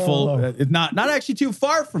 Beautiful. It's not actually too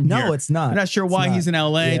far from here. No, it's not. I'm not sure why he's in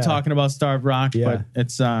LA talking about Starved Rock, but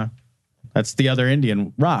it's that's the other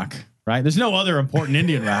Indian rock, right? There's no other important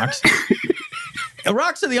Indian rocks.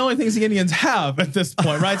 Rocks are the only things the Indians have at this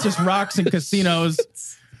point, right? It's just rocks and casinos.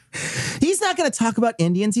 He's not going to talk about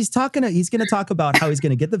Indians. He's going to talk about how he's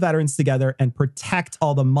going to get the veterans together and protect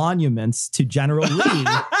all the monuments to General Lee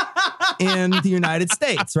in the United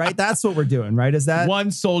States, right? That's what we're doing, right? Is that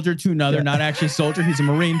one soldier to another, not actually a soldier. He's a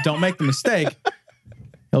Marine. Don't make the mistake.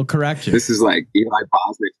 He'll correct you. This is like Eli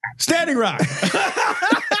Bosnick. Standing Rock.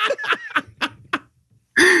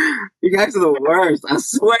 You guys are the worst. I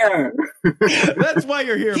swear. That's why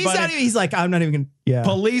you're here, buddy. He's like, I'm not even going to. Yeah.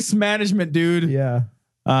 Police management dude. Yeah.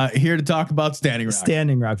 Here to talk about Standing Rock.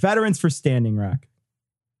 Standing Rock. Veterans for Standing Rock.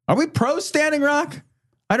 Are we pro Standing Rock?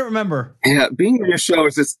 I don't remember. Yeah, being on your show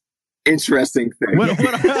is this interesting thing.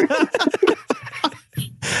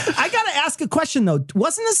 I got to ask a question, though.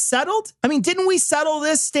 Wasn't this settled? I mean, didn't we settle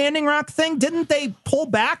this Standing Rock thing? Didn't they pull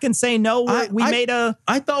back and say, no, I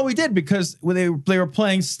thought we did because they were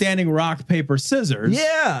playing Standing Rock, Paper, Scissors.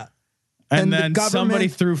 Yeah. And then somebody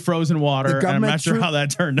threw frozen water, and I'm not sure how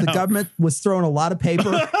that turned out. The government was throwing a lot of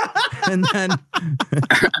paper, and then... I'm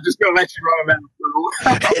just going to let you run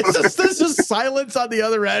that. There's just silence on the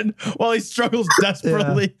other end while he struggles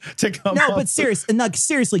desperately to come up. No, but seriously,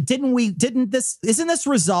 isn't this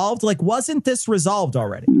resolved? Like, wasn't this resolved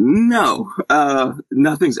already? No,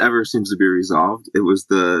 nothing's ever seems to be resolved. It was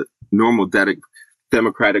the normal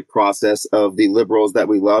democratic process of the liberals that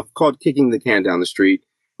we love, called kicking the can down the street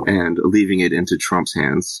and leaving it into Trump's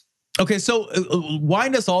hands. Okay, so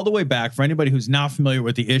wind us all the way back for anybody who's not familiar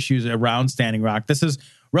with the issues around Standing Rock. This is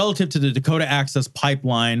relative to the Dakota Access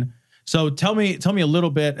Pipeline. So tell me a little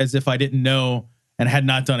bit, as if I didn't know and had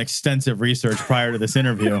not done extensive research prior to this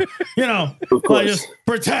interview. I just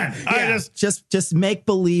pretend. Yeah, just make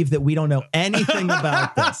believe that we don't know anything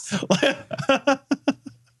about this.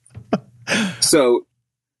 So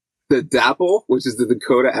the DAPL, which is the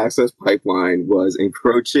Dakota Access Pipeline, was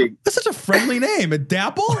encroaching. That's such a friendly name, a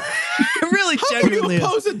DAPL? It really genuinely is.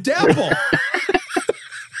 How could you oppose a DAPL?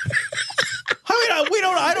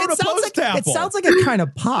 I don't oppose DAPL. It sounds like a kind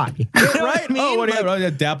of pie, right? What do you have? A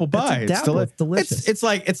DAPL pie. It's delicious. It's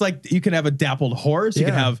like you can have a dappled horse. You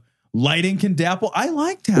can have lighting can dapple. I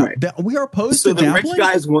like DAPL. Right. We are opposed to the dappling. Rich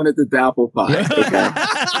guys wanted the DAPL pie. Okay?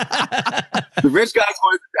 The rich guys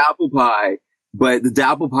wanted the DAPL pie. But the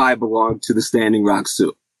DAPL pie belonged to the Standing Rock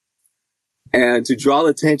Sioux. And to draw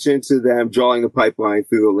attention to them drawing the pipeline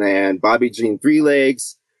through the land, Bobby Jean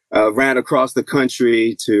Threelegs ran across the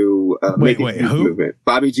country to make a huge movement.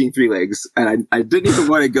 Bobby Jean Threelegs. And I didn't even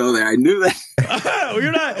want to go there. I knew that.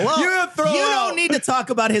 You don't need to talk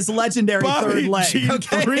about his legendary third leg.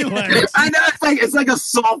 Okay? I know it's like a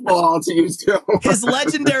softball to use too. His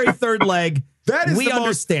legendary third leg. That is we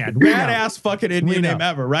understand. Most badass fucking Indian name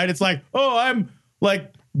ever, right? It's like, I'm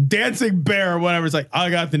like Dancing Bear or whatever. It's like,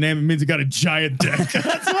 I got the name. It means you got a giant dick.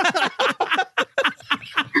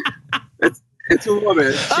 It's a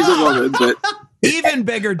woman. She's a woman, but even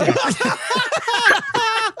bigger dick.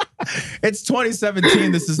 It's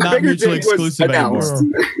 2017. This is not mutually exclusive anymore.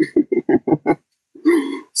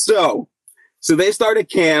 So they started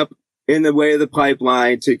camp in the way of the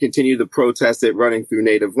pipeline to continue the protest it running through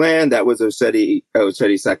native land. That was Oseti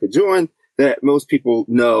Sacagawea that most people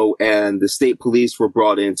know. And the state police were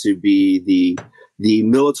brought in to be the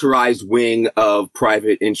militarized wing of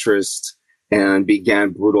private interest and began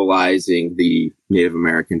brutalizing the Native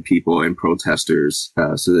American people and protesters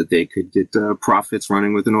so that they could get profits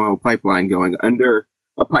running with an oil pipeline going under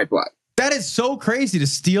a pipeline. That is so crazy to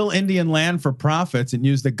steal Indian land for profits and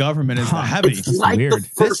use the government as the heavy. It's like the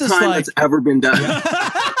first time that's ever been done.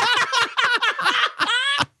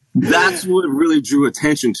 That's what really drew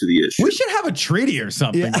attention to the issue. We should have a treaty or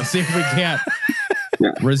something. Let's see if we can't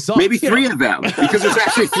resolve. Maybe three of them, because there's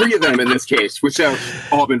actually three of them in this case, which have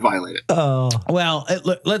all been violated. Well,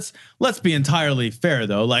 let's be entirely fair,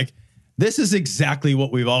 though. Like, this is exactly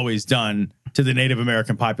what we've always done to the Native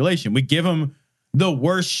American population. We give them the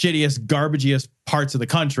worst, shittiest, garbagiest parts of the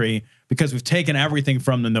country because we've taken everything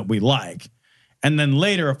from them that we like. And then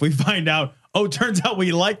later, if we find out, turns out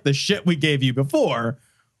we like the shit we gave you before,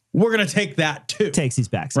 we're going to take that too. Takes these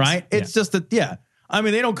backs. Right? It's just that, I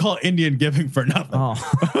mean, they don't call it Indian giving for nothing.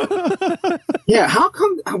 Yeah, how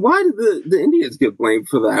come? Why did the Indians get blamed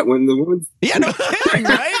for that when the ones? Yeah, no kidding,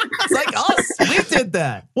 right? It's like us. We did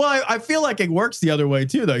that. Well, I feel like it works the other way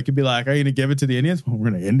too, though. You could be like, "Are you going to give it to the Indians?" Well,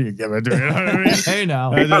 we're going to Indian give it to you. Know what I mean? Hey,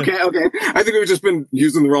 now. Okay. I think we've just been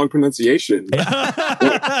using the wrong pronunciation.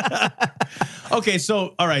 Okay,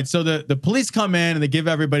 so all right, so the police come in and they give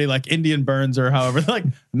everybody like Indian burns or however. Like,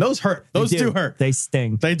 those hurt. Those do hurt. They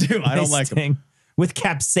sting. They do. I don't like them. With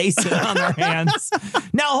capsaicin on their hands.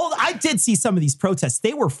 Now, I did see some of these protests.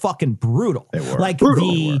 They were fucking brutal. They were like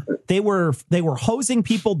brutal. They were hosing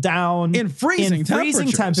people down in freezing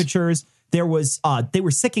temperatures. There was they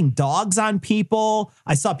were sicking dogs on people.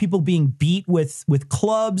 I saw people being beat with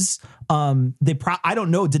clubs. I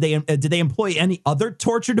don't know. Did they employ any other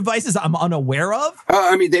torture devices I'm unaware of?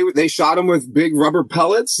 I mean, they shot them with big rubber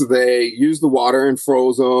pellets. They used the water and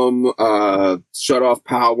froze them. Shut off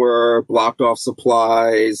power, blocked off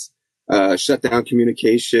supplies, shut down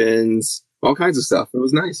communications. All kinds of stuff. It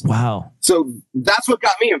was nice. Wow. So that's what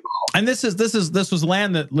got me involved. And this was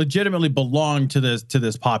land that legitimately belonged to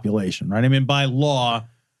this population, right? I mean, by law,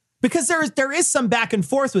 because there is some back and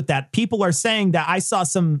forth with that. People are saying that I saw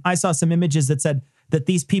some images that said that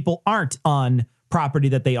these people aren't on property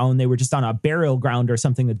that they own. They were just on a burial ground or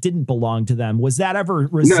something that didn't belong to them. Was that ever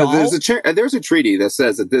resolved? No, there's a treaty that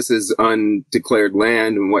says that this is undeclared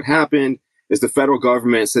land. And what happened is the federal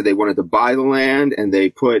government said they wanted to buy the land, and they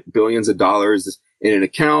put billions of dollars in an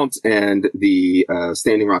account. And the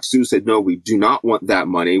Standing Rock Sioux said, no, we do not want that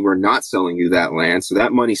money. We're not selling you that land. So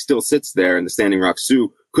that money still sits there, and the Standing Rock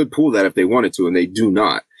Sioux could pull that if they wanted to, and they do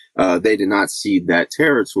not. They did not cede that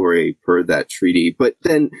territory per that treaty. But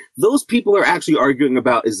then those people are actually arguing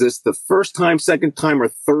about, is this the first time, second time, or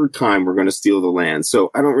third time we're going to steal the land?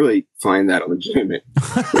 So I don't really find that legitimate.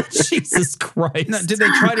 Jesus Christ. Now, did they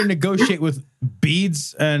try to negotiate with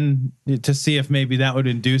beads and to see if maybe that would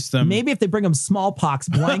induce them? Maybe if they bring them smallpox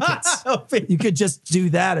blankets, you could just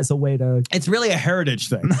do that as a way to... It's really a heritage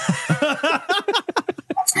thing.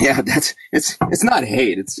 Yeah, it's not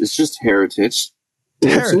hate. It's just heritage.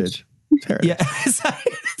 Heritage. Yeah,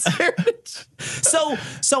 it's heritage.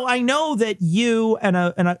 So I know that you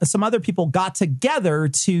and some other people got together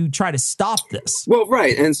to try to stop this. Well,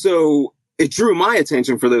 right. And so it drew my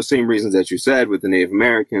attention for those same reasons that you said with the Native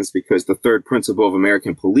Americans, because the third principle of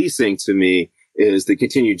American policing to me is the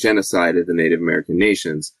continued genocide of the Native American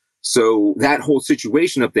nations. So that whole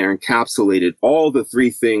situation up there encapsulated all the three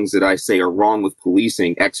things that I say are wrong with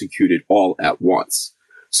policing executed all at once.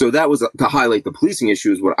 So that was to highlight the policing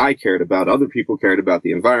issue is what I cared about. Other people cared about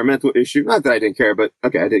the environmental issue. Not that I didn't care, but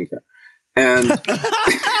okay, I didn't care. And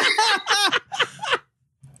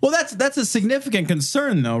well, that's a significant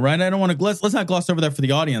concern, though, right? I don't want to let's not gloss over that for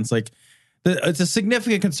the audience. Like, it's a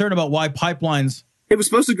significant concern about why pipelines. It was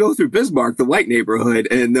supposed to go through Bismarck, the white neighborhood,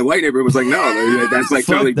 and the white neighborhood was like, no, that's like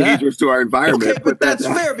totally dangerous to our environment. Okay, but that's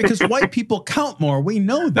fair because white people count more. We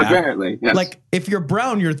know that. Apparently, yes. Like, if you're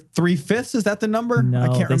brown, you're 3/5. Is that the number? No, I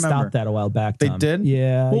can't they remember. stopped that a while back, Tom. They did?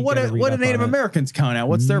 Yeah. Well, what do Native Americans count at?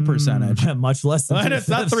 What's their percentage? Much less than 3/5. It's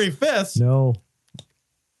not 3/5. No.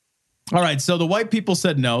 All right, so the white people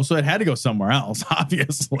said no, so it had to go somewhere else,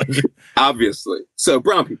 obviously. Obviously. So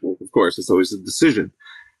brown people, of course, it's always a decision.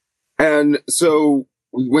 And so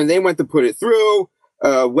when they went to put it through,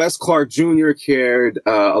 Wes Clark Jr. cared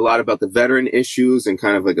a lot about the veteran issues and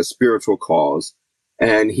kind of like a spiritual cause.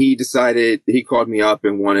 And he decided, he called me up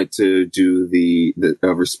and wanted to do the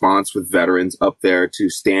response with veterans up there to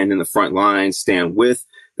stand in the front line, stand with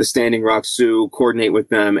the Standing Rock Sioux, coordinate with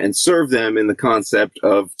them, and serve them in the concept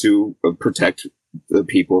of to protect the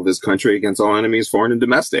people of this country against all enemies, foreign and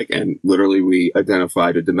domestic. And literally we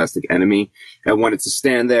identified a domestic enemy and wanted to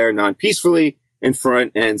stand there non-peacefully in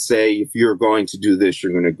front and say, if you're going to do this,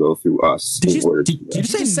 you're going to go through us. Did you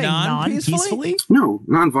say non-peacefully? No,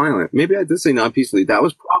 non-violent. Maybe I did say non-peacefully. That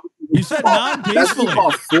was probably... You said non-peacefully. That's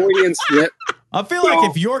called Freudian slip. I feel like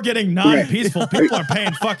if you're getting non-peaceful, people are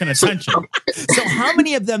paying fucking attention. So how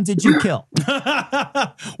many of them did you kill?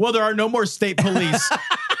 Well, there are no more state police.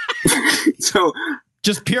 So...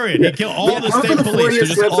 Just period. He killed all the state police. They're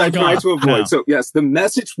just slips all I tried to avoid. No. So yes, the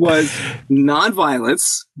message was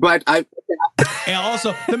non-violence, but and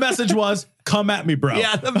also the message was, come at me, bro.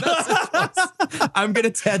 Yeah, the message was, I'm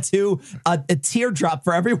going to tattoo a teardrop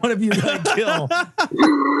for every one of you that I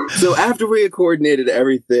kill. So after we had coordinated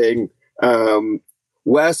everything,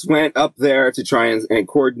 Wes went up there to try and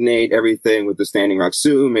coordinate everything with the Standing Rock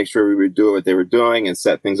Sioux, make sure we would do what they were doing and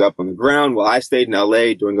set things up on the ground, while I stayed in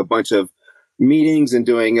LA doing a bunch of meetings and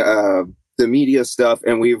doing the media stuff.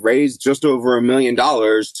 And we raised just over $1 million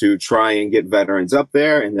to try and get veterans up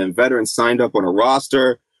there. And then veterans signed up on a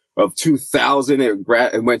roster of 2,000.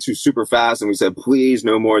 It went too super fast. And we said, please,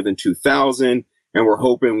 no more than 2,000. And we're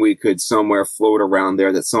hoping we could somewhere float around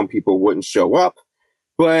there that some people wouldn't show up.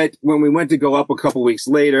 But when we went to go up a couple weeks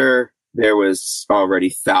later, there was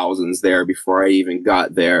already thousands there before I even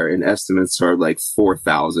got there. And estimates are like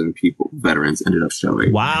 4,000 people, veterans, ended up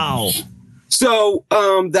showing. Wow. So,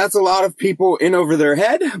 that's a lot of people in over their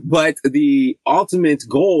head, but the ultimate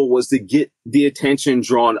goal was to get the attention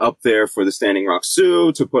drawn up there for the Standing Rock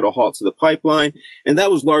Sioux to put a halt to the pipeline. And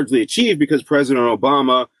that was largely achieved because President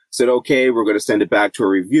Obama said, okay, we're going to send it back to a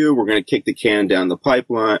review. We're going to kick the can down the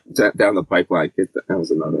pipeline. That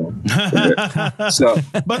was another one. So,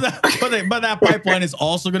 but that pipeline is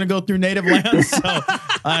also going to go through native lands. So,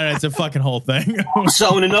 I don't know, it's a fucking whole thing.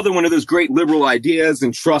 So, in another one of those great liberal ideas,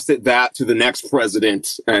 entrusted that to the next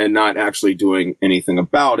president and not actually doing anything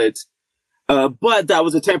about it. But that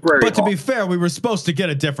was a temporary. But to be fair, we were supposed to get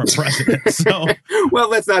a different president. So, well,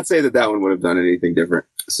 let's not say that one would have done anything different.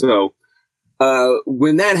 So.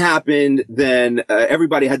 When that happened, then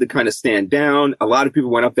everybody had to kind of stand down. A lot of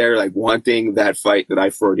people went up there like wanting that fight that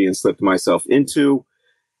I Freudian slipped myself into.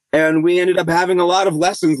 And we ended up having a lot of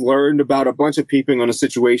lessons learned about a bunch of people in a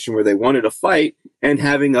situation where they wanted to fight and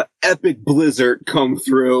having an epic blizzard come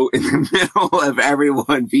through in the middle of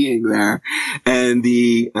everyone being there. And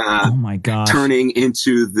the, oh my gosh, turning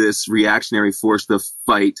into this reactionary force to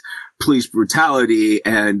fight police brutality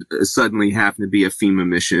and suddenly having to be a FEMA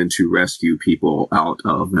mission to rescue people out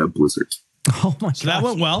of the blizzard. Oh my! So that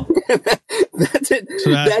went well.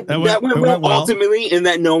 That went well ultimately, in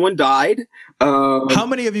that no one died. How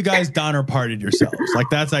many of you guys Donner partied yourselves? Like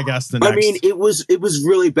that's, I guess, the next. I mean, it was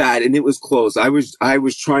really bad, and it was close. I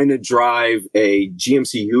was trying to drive a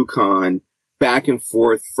GMC Yukon back and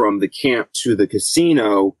forth from the camp to the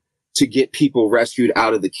casino to get people rescued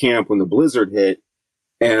out of the camp when the blizzard hit.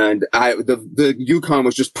 And the Yukon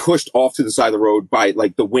was just pushed off to the side of the road by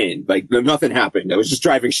like the wind. Like nothing happened. I was just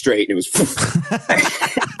driving straight and it was,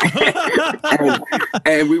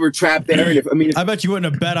 and we were trapped there. And I bet you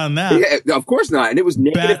wouldn't have bet on that. Yeah, of course not. And it was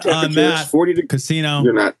negative temperatures, 40 to casino.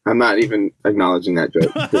 I'm not even acknowledging that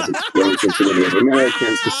joke.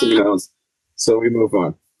 Americans, casinos. So we move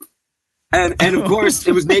on. And of course,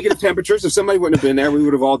 it was negative temperatures. If somebody wouldn't have been there, we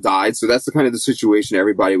would have all died. So that's the kind of the situation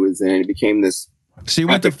everybody was in. It became this. So you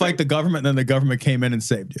went to fight the government, and then the government came in and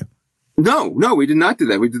saved you. No, we did not do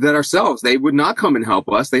that. We did that ourselves. They would not come and help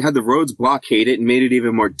us. They had the roads blockaded and made it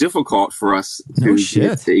even more difficult for us to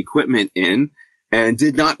get the equipment in, and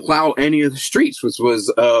did not plow any of the streets, which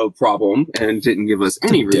was a problem, and didn't give us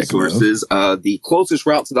any resources. The closest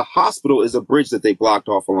route to the hospital is a bridge that they blocked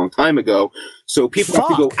off a long time ago. So people have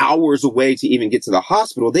to go hours away to even get to the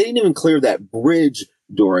hospital. They didn't even clear that bridge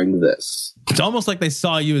during this. It's almost like they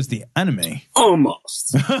saw you as the enemy.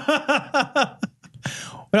 Almost.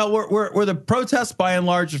 Now, were the protests by and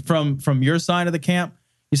large from your side of the camp?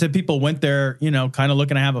 You said people went there, kind of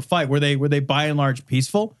looking to have a fight. Were they by and large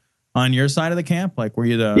peaceful on your side of the camp? Like, were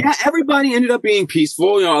you Yeah, everybody ended up being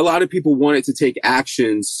peaceful. A lot of people wanted to take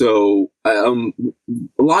action. So a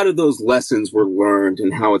lot of those lessons were learned,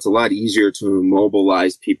 and how it's a lot easier to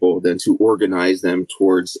mobilize people than to organize them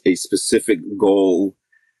towards a specific goal,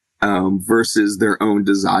 versus their own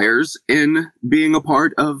desires in being a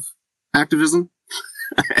part of activism.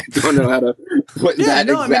 I don't know how to put that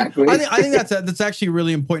exactly. I think that's actually a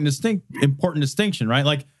really important distinction, right?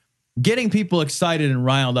 Like, getting people excited and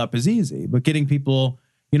riled up is easy, but getting people,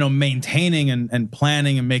 maintaining and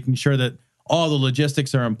planning and making sure that all the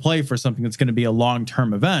logistics are in play for something that's going to be a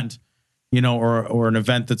long-term event, or an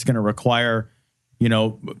event that's going to require,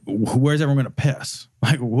 where's everyone going to piss?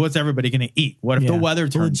 Like, what's everybody going to eat? What if the weather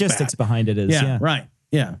turns bad? The logistics behind it is, right.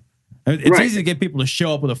 Yeah. It's easy to get people to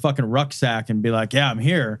show up with a fucking rucksack and be like, yeah, I'm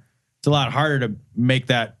here. It's a lot harder to make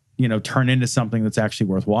that, turn into something that's actually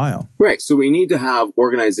worthwhile. Right. So we need to have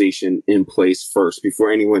organization in place first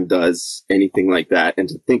before anyone does anything like that, and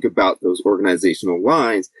to think about those organizational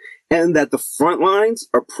lines, and that the front lines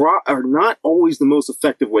are not always the most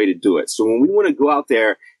effective way to do it. So when we want to go out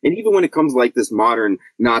there, and even when it comes like this modern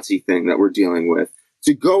Nazi thing that we're dealing with,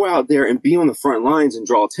 to go out there and be on the front lines and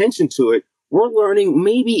draw attention to it, we're learning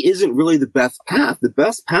maybe isn't really the best path. The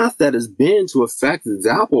best path that has been to affect the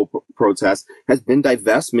Zappo protest has been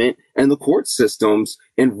divestment and the court systems,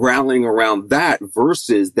 and rallying around that,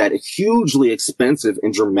 versus that hugely expensive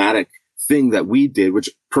and dramatic thing that we did, which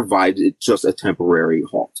provided just a temporary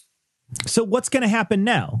halt. So what's going to happen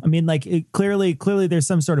now? I mean, like, clearly there's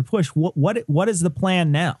some sort of push. What is the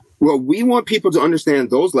plan now? Well, we want people to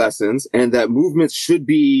understand those lessons, and that movements should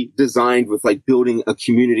be designed with like building a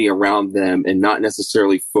community around them, and not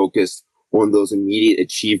necessarily focused on those immediate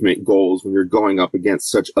achievement goals when you're going up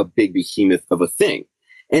against such a big behemoth of a thing.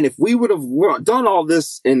 And if we would have done all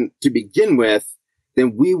this to begin with,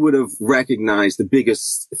 then we would have recognized the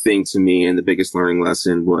biggest thing to me, and the biggest learning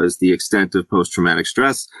lesson was the extent of post-traumatic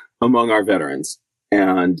stress among our veterans.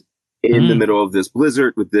 And in the middle of this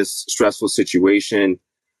blizzard with this stressful situation,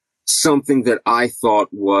 something that I thought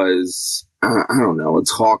was, I don't know, a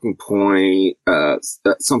talking point,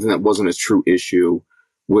 something that wasn't a true issue,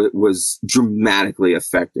 was dramatically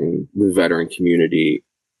affecting the veteran community,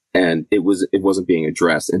 and it wasn't being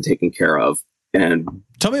addressed and taken care of. And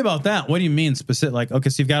tell me about that. What do you mean specific? Like, okay,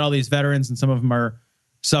 so you've got all these veterans, and some of them are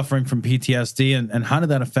suffering from PTSD, and how did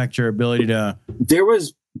that affect your ability to? There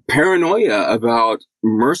was paranoia about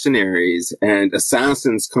mercenaries and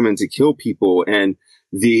assassins coming to kill people, and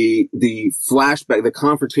the flashback, the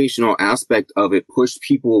confrontational aspect of it pushed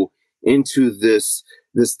people into this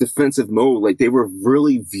defensive mode. Like, they were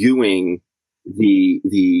really viewing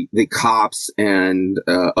the cops and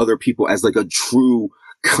other people as like a true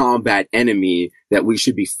combat enemy that we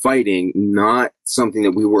should be fighting, not something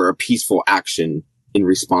that we were a peaceful action in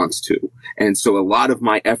response to. And so a lot of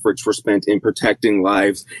my efforts were spent in protecting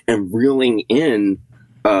lives and reeling in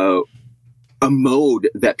a mode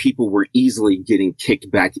that people were easily getting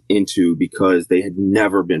kicked back into because they had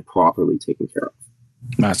never been properly taken care of.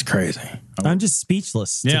 That's crazy. I'm just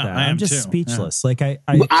speechless to Yeah, that. I am I'm just too. speechless. Yeah.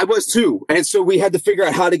 Like I was too. And so we had to figure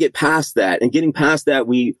out how to get past that. And getting past that,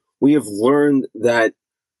 we have learned that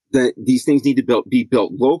these things need to be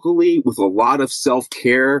built locally with a lot of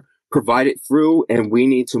self-care provided through, and we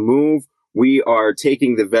need to move. We are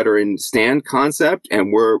taking the veteran stand concept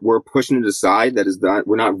and we're pushing it aside.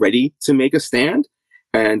 We're not ready to make a stand.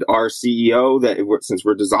 And our CEO, since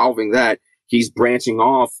we're dissolving that, he's branching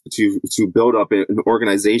off to build up an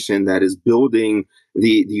organization that is building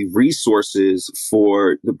the resources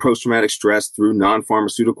for the post-traumatic stress through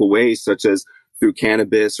non-pharmaceutical ways, such as through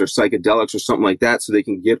cannabis or psychedelics or something like that, so they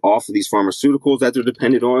can get off of these pharmaceuticals that they're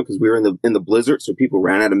dependent on, because we were in the blizzard, so people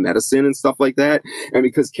ran out of medicine and stuff like that. And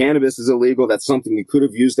because cannabis is illegal, that's something you could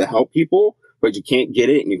have used to help people, but you can't get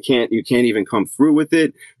it, and you can't even come through with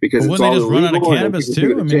it because it's all illegal. Wouldn't they just run out of cannabis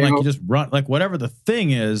too? I mean, like you just run, like whatever the thing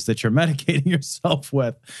is that you're medicating yourself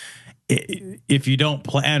with, if you don't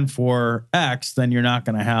plan for X, then you're not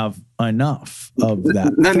going to have enough of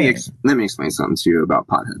that. Let me explain something to you about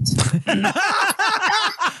potheads.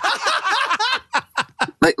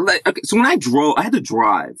 Okay, so when I had to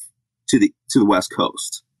drive to the West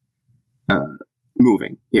Coast,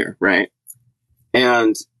 moving here, right?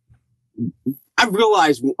 And I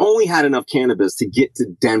realized we only had enough cannabis to get to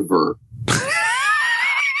Denver.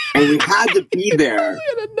 And we had to be there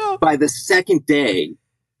by the second day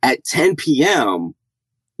at 10 p.m.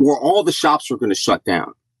 where all the shops were going to shut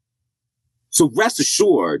down. So rest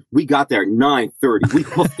assured, we got there at 9:30. We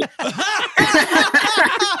hooked it.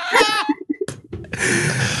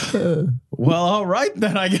 Well, all right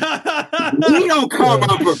then. We don't come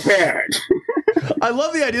unprepared. I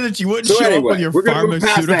love the idea that you wouldn't show up with your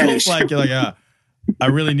pharmaceuticals. Like you're like, yeah, I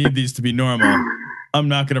really need these to be normal. I'm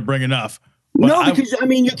not going to bring enough. But because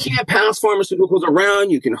you can't pass pharmaceuticals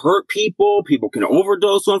around. You can hurt people. People can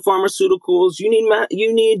overdose on pharmaceuticals.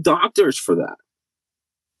 You need doctors for that.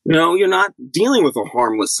 You're not dealing with a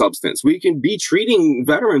harmless substance. We can be treating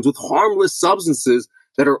veterans with harmless substances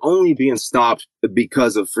that are only being stopped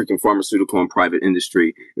because of freaking pharmaceutical and private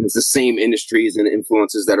industry. And it's the same industries and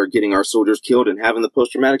influences that are getting our soldiers killed and having the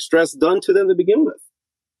post-traumatic stress done to them to begin with.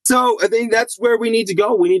 So I think that's where we need to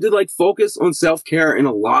go. We need to focus on self-care and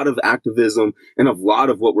a lot of activism and a lot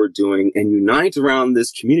of what we're doing and unite around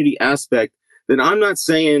this community aspect. That I'm not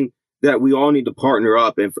saying that we all need to partner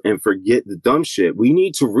up and forget the dumb shit. We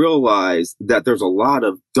need to realize that there's a lot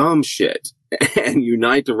of dumb shit and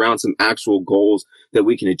unite around some actual goals that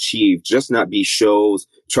we can achieve. Just not be shows,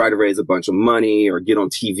 try to raise a bunch of money or get on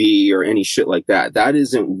TV or any shit like that. That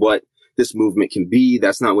isn't what this movement can be.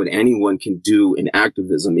 That's not what anyone can do in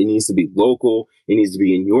activism. It needs to be local. It needs to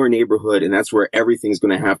be in your neighborhood. And that's where everything's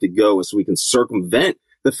going to have to go, so we can circumvent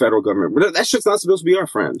the federal government. That shit's not supposed to be our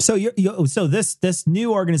friend. So so this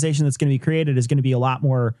new organization that's going to be created is going to be a lot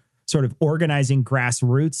more sort of organizing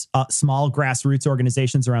grassroots, small grassroots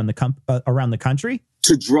organizations around the country.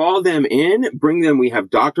 To draw them in, bring them. We have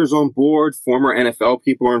doctors on board. Former NFL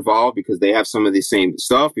people are involved because they have some of the same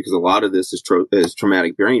stuff, because a lot of this is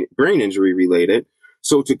traumatic brain injury related.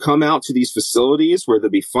 So to come out to these facilities where they'll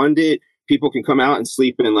be funded, people can come out and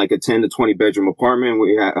sleep in like a 10 to 20 bedroom apartment.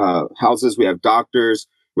 We have houses. We have doctors.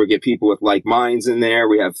 We get people with like minds in there.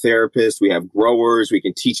 We have therapists. We have growers. We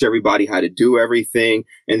can teach everybody how to do everything.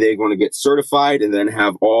 And they're going to get certified and then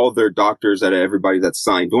have all their doctors that everybody that's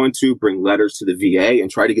signed on to bring letters to the VA and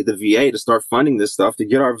try to get the VA to start funding this stuff to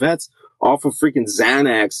get our vets off of freaking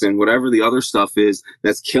Xanax and whatever the other stuff is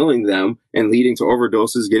that's killing them and leading to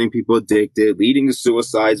overdoses, getting people addicted, leading to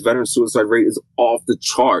suicides. Veteran suicide rate is off the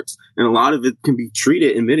charts. And a lot of it can be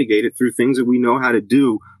treated and mitigated through things that we know how to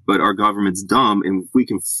do, but our government's dumb. And if we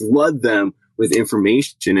can flood them with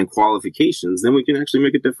information and qualifications, then we can actually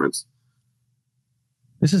make a difference.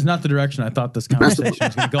 This is not the direction I thought this conversation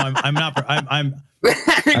was going to go. I'm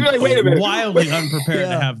wait a minute. Wildly unprepared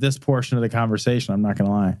to have this portion of the conversation. I'm not going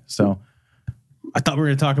to lie. So I thought we were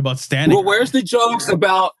going to talk about standing. Well, where's the jokes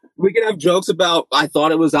about? We can have jokes about. I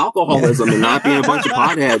thought it was alcoholism and not being a bunch of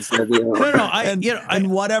potheads. No.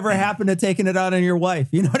 And whatever happened to taking it out on your wife?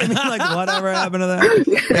 You know what I mean? Like whatever happened to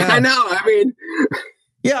that? Yeah. I know. I mean,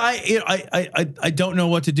 yeah. I don't know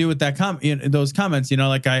what to do with that those comments.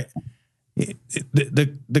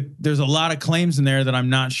 There's a lot of claims in there that I'm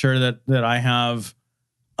not sure that I have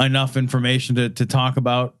enough information to talk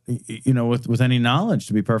about, with any knowledge,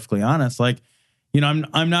 to be perfectly honest.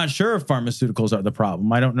 I'm not sure if pharmaceuticals are the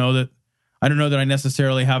problem. I don't know that. I don't know that I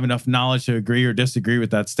necessarily have enough knowledge to agree or disagree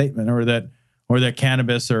with that statement, or that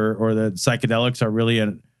cannabis or that psychedelics are really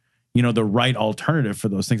the right alternative for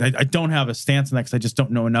those things. I don't have a stance on that because I just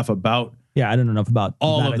don't know enough about. Yeah, I don't know enough about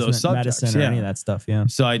all of those subjects, medicine or any of that stuff. Yeah.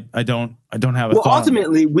 So I don't have a well, thought.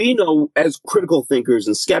 Ultimately, we know as critical thinkers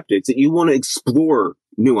and skeptics that you want to explore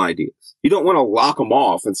new ideas. You don't want to lock them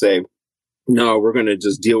off and say, no, we're going to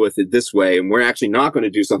just deal with it this way. And we're actually not going to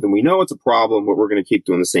do something. We know it's a problem, but we're going to keep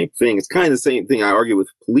doing the same thing. It's kind of the same thing I argue with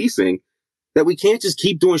policing, that we can't just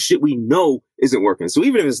keep doing shit we know isn't working. So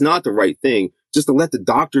even if it's not the right thing, just to let the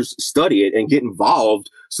doctors study it and get involved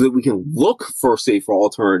so that we can look for safer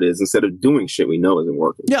alternatives instead of doing shit we know isn't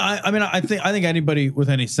working. Yeah, I think anybody with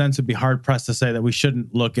any sense would be hard pressed to say that we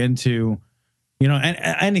shouldn't look into,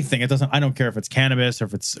 anything. I don't care if it's cannabis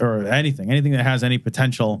or anything that has any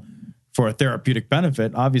potential for a therapeutic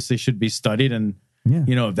benefit. Obviously, should be studied and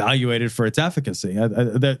evaluated for its efficacy.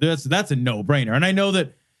 That's a no-brainer, and I know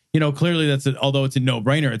that. Clearly although it's a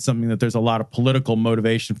no-brainer, it's something that there's a lot of political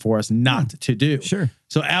motivation for us not to do. Sure.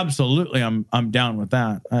 So absolutely, I'm down with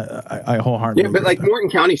that. I wholeheartedly. Yeah, but like Morton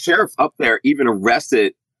County Sheriff up there even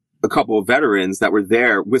arrested a couple of veterans that were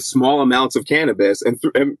there with small amounts of cannabis and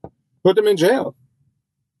put them in jail.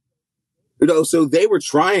 So they were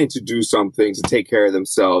trying to do something to take care of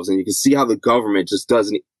themselves, and you can see how the government just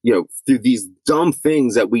doesn't, through these dumb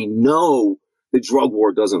things that we know the drug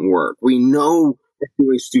war doesn't work. We know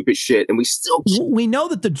doing stupid shit, and we know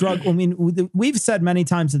that the drug. I mean, we've said many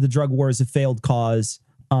times that the drug war is a failed cause.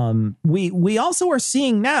 We also are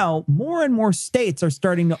seeing now more and more states are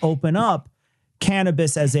starting to open up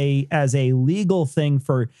cannabis as a legal thing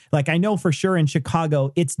for, like, I know for sure in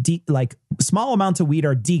Chicago it's like small amounts of weed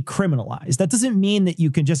are decriminalized. That doesn't mean that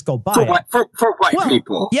you can just go buy it for white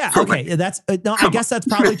people. Yeah, okay, that's no, I guess that's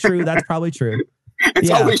probably true. That's probably true.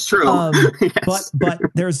 It's always true. Yes. But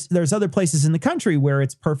there's other places in the country where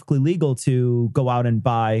it's perfectly legal to go out and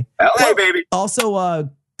buy. LA, baby.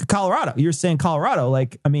 Also, Colorado. You're saying Colorado.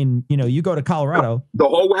 Like, I mean, you go to Colorado. The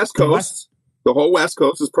whole West Coast. The whole West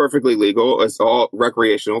Coast is perfectly legal. It's all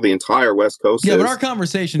recreational. The entire West Coast. Yeah, but our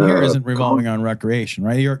conversation here isn't revolving on recreation,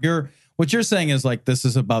 right? What you're saying is like this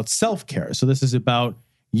is about self-care. So this is about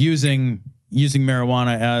using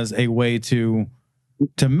marijuana as a way to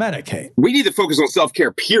medicate. We need to focus on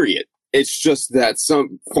self-care, period. It's just that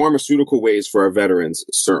some pharmaceutical ways for our veterans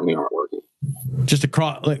certainly aren't working. Just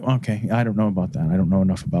across, okay, I don't know about that. I don't know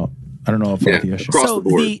about the issue. So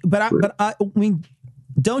I mean,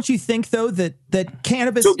 don't you think though that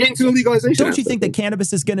cannabis? So getting to the legalization. Don't you think that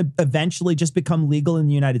cannabis is going to eventually just become legal in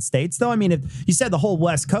the United States? Though, I mean, if you said the whole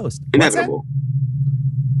West Coast, inevitable.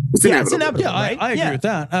 It's inevitable. Yeah, right? I agree with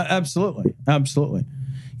that. Absolutely.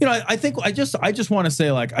 I think I just want to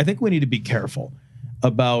say, like, I think we need to be careful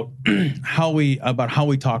about how we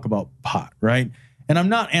talk about pot, right? And I'm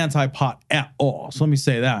not anti-pot at all. So let me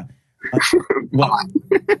say that.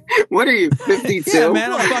 What are you, 52? Yeah,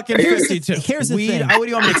 man, I'm fucking 52. Here's the weed. thing. What do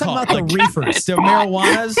you want me to call it? About the reefers, the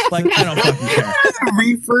marijuanas. Like, I don't fucking care.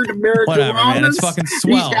 Reefer marijuana. Whatever, man. It's fucking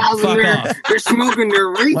swell. Fuck off. They're smoking their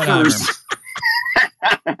reefers.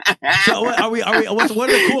 So what are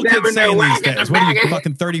the cool kids saying these days? What are you,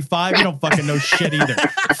 fucking 35? You don't fucking know shit either.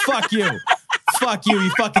 Fuck you. Fuck you. You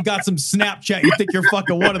fucking got some Snapchat. You think you're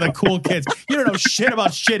fucking one of the cool kids. You don't know shit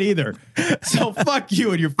about shit either. So fuck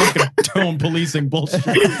you and your fucking tone policing bullshit.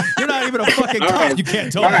 You're not even a fucking cop. Right. You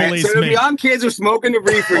can't tone police so me. The young kids are smoking the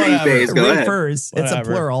reefer these days. Go reefers. It's a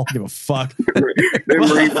plural. Give a fuck.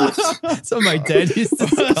 So my dad used to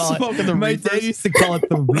call it. My dad used to call it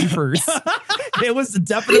the reefers. It was a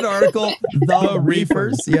definite article. The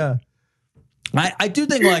reefers. Yeah. I do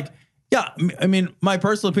think, like, yeah, I mean, my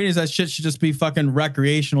personal opinion is that shit should just be fucking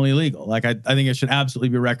recreationally legal. Like, I think it should absolutely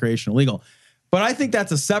be recreationally legal. But I think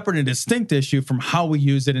that's a separate and distinct issue from how we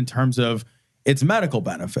use it in terms of its medical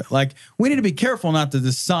benefit. Like, we need to be careful not to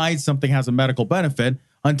decide something has a medical benefit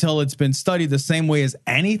until it's been studied the same way as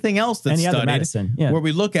anything else that's studied. Medicine, yeah. Where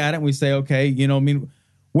we look at it and we say, okay,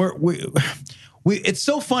 it's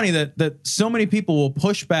so funny that so many people will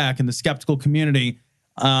push back in the skeptical community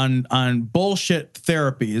on bullshit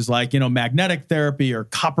therapies like, magnetic therapy or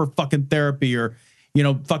copper fucking therapy or,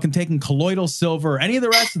 fucking taking colloidal silver or any of the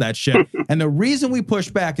rest of that shit. And the reason we push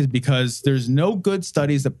back is because there's no good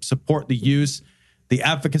studies that support the use, the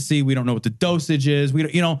efficacy. We don't know what the dosage is. We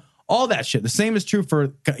don't, all that shit. The same is true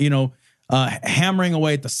for, hammering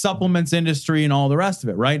away at the supplements industry and all the rest of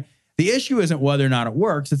it, right? The issue isn't whether or not it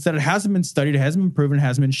works. It's that it hasn't been studied, it hasn't been proven, it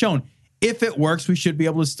hasn't been shown. If it works, we should be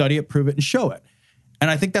able to study it, prove it, and show it. And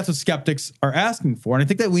I think that's what skeptics are asking for. And I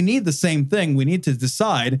think that we need the same thing. We need to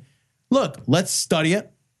decide, look, let's study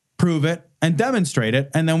it, prove it, and demonstrate it,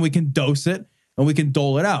 and then we can dose it and we can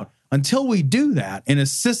dole it out. Until we do that in a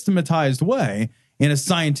systematized way, in a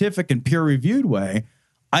scientific and peer-reviewed way,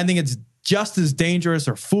 I think it's just as dangerous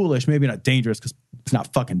or foolish, maybe not dangerous because it's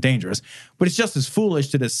not fucking dangerous, but it's just as foolish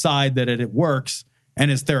to decide that it works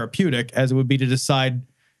and is therapeutic as it would be to decide,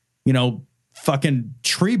 fucking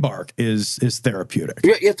tree bark is therapeutic.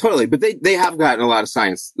 Yeah, totally. But they have gotten a lot of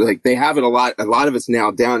science. Like they have it a lot of it's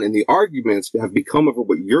now down, and the arguments have become over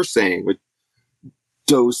what you're saying with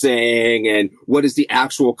dosing and what is the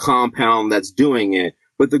actual compound that's doing it.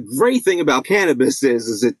 But the great thing about cannabis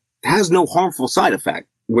is it has no harmful side effect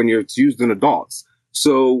when it's used in adults.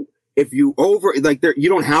 So if you you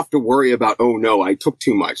don't have to worry about, oh no, I took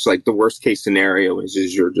too much. Like the worst case scenario is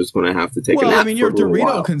you're just going to have to take a nap. Well, I mean, your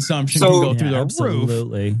Dorito consumption can go through the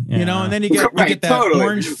absolutely. roof. Yeah. And then you get that totally.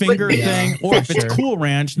 orange finger thing. Or if it's Sure. Cool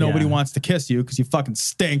Ranch, nobody wants to kiss you because you fucking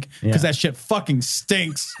stink because that shit fucking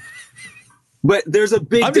stinks. But there's a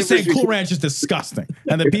big I'm just saying difference. Cool Ranch is disgusting.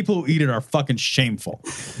 And the people who eat it are fucking shameful.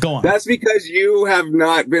 Go on. That's because you have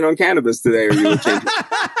not been on cannabis today, or you would change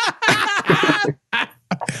it.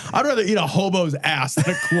 I'd rather eat a hobo's ass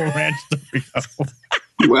than a Cool Ranch Dorito.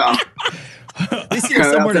 Well, at least you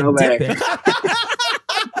have somewhere to dip it.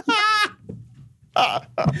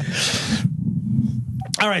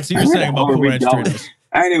 All right, so you're saying about Cool Ranch Doritos.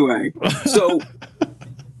 Anyway, so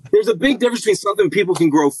there's a big difference between something people can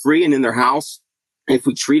grow free and in their house, if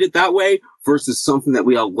we treat it that way, versus something that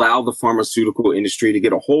we allow the pharmaceutical industry to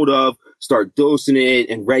get a hold of, start dosing it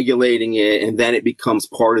and regulating it, and then it becomes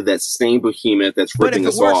part of that same behemoth that's ripping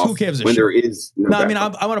us off. Who gives a when shit? there is no I mean,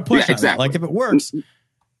 I want to push on exactly. it. Like if it works,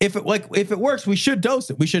 if it works, we should dose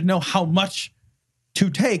it. We should know how much to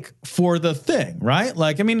take for the thing, right?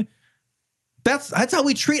 Like, I mean, that's how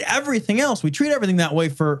we treat everything else. We treat everything that way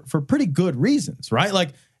for pretty good reasons, right? Like,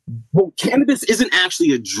 well, cannabis isn't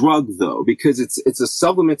actually a drug, though, because it's a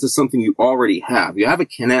supplement to something you already have. You have a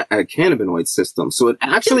cannabinoid system, so it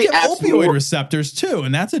actually adds opioid receptors too,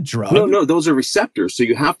 and that's a drug. No, those are receptors. So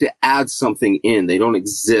you have to add something in. They don't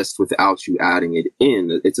exist without you adding it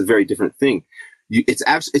in. It's a very different thing.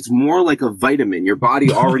 It's more like a vitamin. Your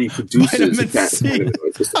body already produces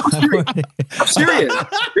cannabinoid system. I'm serious.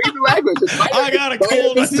 Read the language. I got a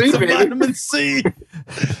cold. I need some vitamin C.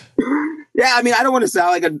 Yeah, I mean, I don't want to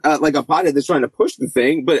sound like a pothead that's trying to push the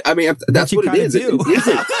thing, but I mean, that's what it is. It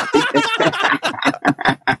isn't.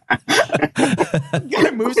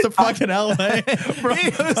 Guy moves to fucking LA. Bro.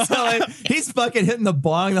 He's fucking hitting the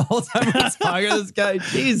bong the whole time he's talking to this guy.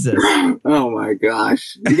 Jesus. Oh my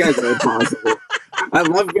gosh. You guys are impossible. I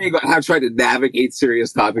love being how I try to navigate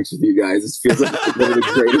serious topics with you guys. It feels like one of the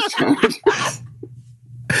greatest challenges.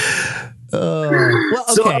 Well,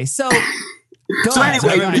 okay, so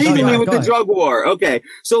anyway, leaving me with the drug war. Okay,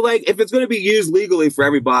 so like, if it's going to be used legally for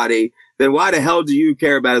everybody, then why the hell do you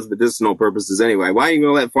care about its medicinal purposes anyway? Why are you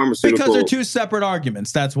going to let pharmaceutical? Because they're two separate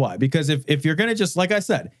arguments. That's why. Because if you're going to just, like I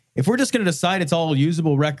said, if we're just going to decide it's all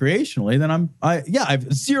usable recreationally, then I'm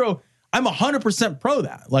 100% pro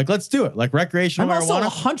that. Like, let's do it. Like recreational marijuana. I'm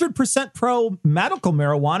also 100% pro medical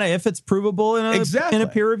marijuana if it's provable in a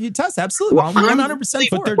peer-reviewed test. Absolutely. Well, I'm 100%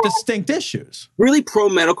 but they're distinct issues. Really pro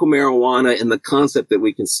medical marijuana in the concept that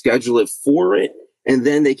we can schedule it for it, and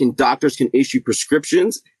then doctors can issue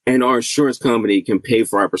prescriptions, and our insurance company can pay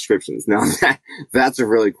for our prescriptions. Now that's a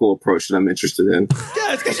really cool approach that I'm interested in.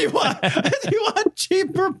 Yeah, it's because you want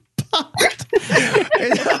cheaper pot.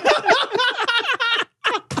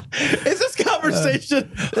 Is this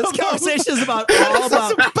conversation? This conversation is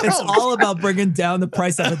all about bringing down the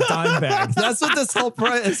price of a dime bag. That's what this whole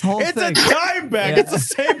thing. It's a dime bag. Yeah. It's the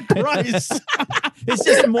same price. It's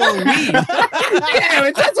just more weed.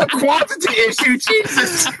 Damn, that's a quantity issue.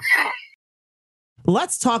 Jesus.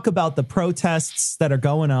 Let's talk about the protests that are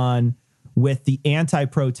going on with the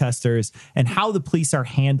anti-protesters and how the police are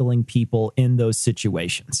handling people in those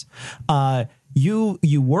situations. You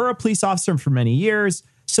were a police officer for many years.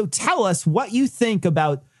 So tell us what you think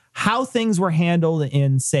about how things were handled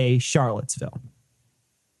in, say, Charlottesville.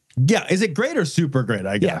 Yeah. Is it great or super great,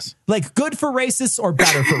 I guess? Yeah. Like good for racists or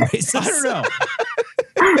better for racists? I don't know.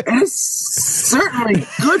 It's certainly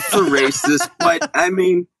good for racists, but I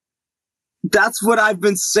mean, that's what I've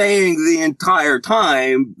been saying the entire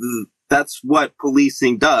time. That's what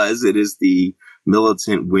policing does. It is the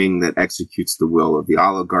militant wing that executes the will of the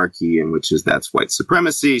oligarchy, and that's white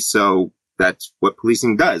supremacy. So that's what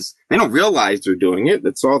policing does. They don't realize they're doing it.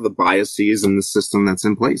 That's all the biases in the system that's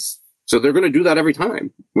in place. So they're going to do that every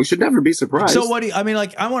time. We should never be surprised. So I want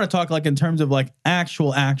to talk like in terms of like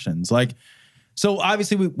actual actions. Like, so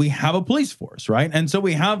obviously we have a police force, right? And so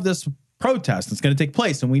we have this protest that's going to take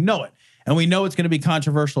place and we know it. And we know it's going to be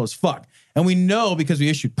controversial as fuck. And we know, because we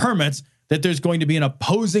issued permits, that there's going to be an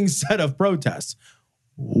opposing set of protests.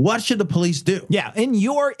 What should the police do? Yeah,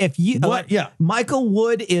 Michael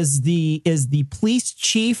Wood is the police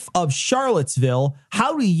chief of Charlottesville.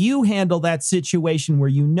 How do you handle that situation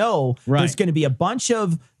where there's going to be a bunch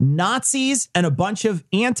of Nazis and a bunch of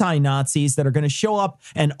anti-Nazis that are going to show up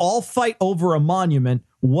and all fight over a monument?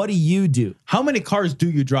 What do you do? How many cars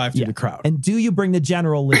do you drive through the crowd? And do you bring the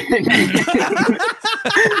General Lee?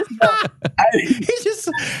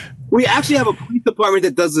 We actually have a police department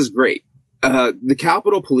that does this great. The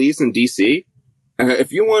Capitol Police in D.C.,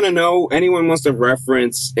 if you want to know, anyone wants to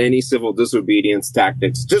reference any civil disobedience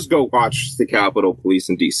tactics, just go watch the Capitol Police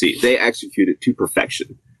in D.C. They execute it to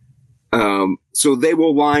perfection. So they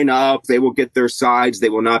will line up, they will get their sides, they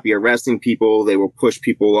will not be arresting people, they will push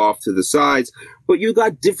people off to the sides. But you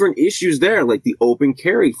got different issues there, like the open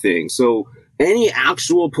carry thing. So any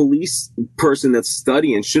actual police person that's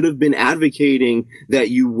studying should have been advocating that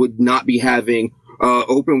you would not be having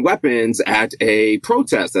open weapons at a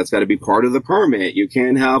protest. That's got to be part of the permit. You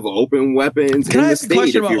can't have open weapons in the state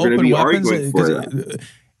if you're going to be arguing for that.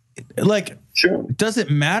 Sure. Does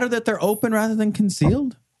it matter that they're open rather than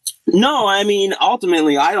concealed? No, I mean,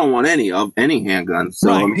 ultimately, I don't want any handguns.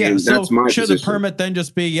 So, right, I mean, that's my position. The permit then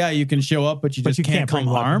just be, you can show up, but you can't come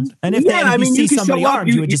armed? And if you see somebody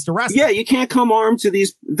armed, you would just arrest them. Yeah, you can't come armed to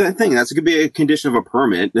that thing. That's going to be a condition of a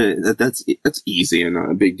permit. That's easy and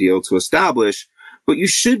not a big deal to establish. But you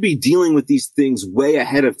should be dealing with these things way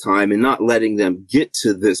ahead of time and not letting them get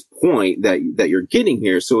to this point that you're getting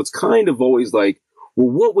here. So it's kind of always like,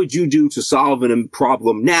 well, what would you do to solve a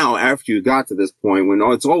problem now after you got to this point, when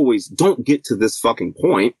it's always don't get to this fucking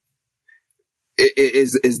point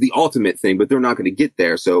is the ultimate thing, but they're not going to get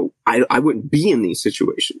there. So I wouldn't be in these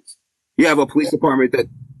situations. You have a police department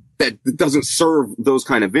that doesn't serve those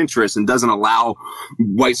kind of interests and doesn't allow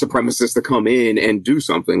white supremacists to come in and do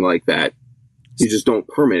something like that. You just don't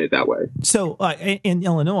permit it that way. So in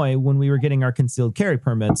Illinois, when we were getting our concealed carry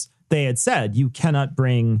permits, they had said you cannot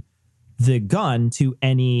bring the gun to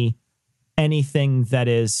anything that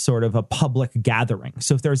is sort of a public gathering.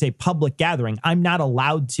 So if there's a public gathering, I'm not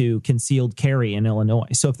allowed to concealed carry in Illinois.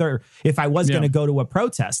 So if I was going to go to a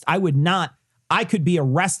protest, I could be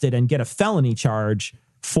arrested and get a felony charge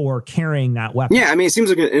for carrying that weapon. Yeah, I mean, it seems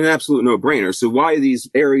like an absolute no-brainer. So why these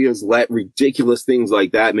areas let ridiculous things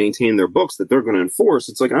like that maintain their books that they're going to enforce?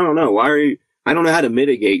 It's like, I don't know. I don't know how to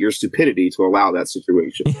mitigate your stupidity to allow that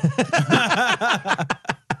situation.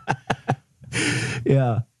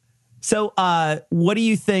 Yeah. So what do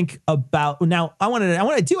you think about now?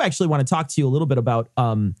 I do actually want to talk to you a little bit about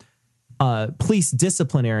police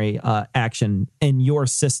disciplinary action in your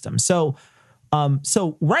system. So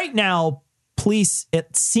right now, police,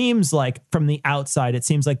 it seems like from the outside, it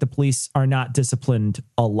seems like the police are not disciplined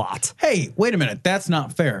a lot. Hey, wait a minute. That's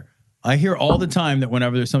not fair. I hear all the time that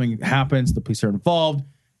whenever there's something that happens, the police are involved.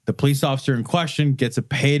 The police officer in question gets a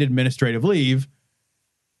paid administrative leave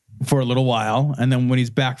for a little while. And then when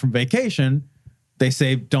he's back from vacation, they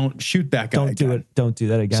say, don't shoot that guy. Don't do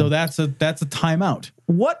that again. So that's a timeout.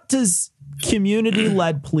 What does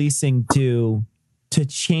community-led policing do to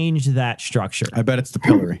change that structure? I bet it's the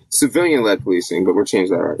pillory. Civilian-led policing, but we'll change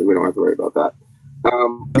that. Right? We don't have to worry about that.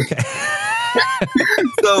 Okay.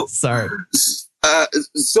 So sorry.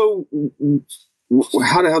 So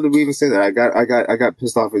how the hell did we even say that? I got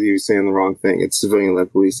pissed off with you saying the wrong thing. It's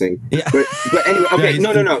civilian-led policing. Yeah. But anyway, okay,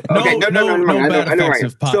 no. Okay, no. I know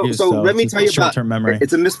right. So let me tell you about short-term memory.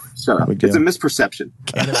 It's a misperception.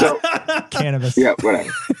 Cannabis. Yeah, whatever.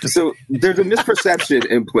 So there's a misperception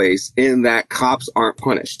in place in that cops aren't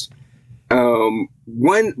punished.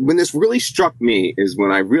 When this really struck me is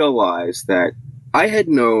when I realized that I had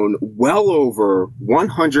known well over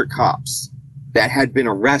 100 cops that had been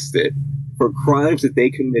arrested for crimes that they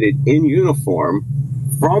committed in uniform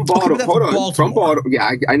from Baltimore. Hold on, from Baltimore.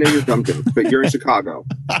 Yeah, I know you're dumb jokes, but you're in Chicago.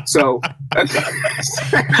 So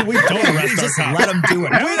we don't arrest just our cops. let them do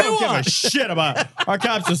it. We don't give a shit about our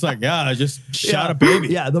cops. Just like, I just shot a baby.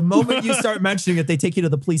 Yeah, the moment you start mentioning it, they take you to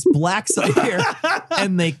the police black site here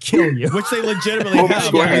and they kill you, which they legitimately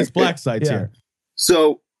have on these black sites here.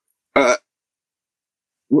 So,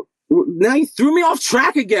 now you threw me off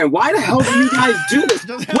track again. Why the hell do you guys do this?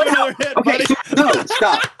 No,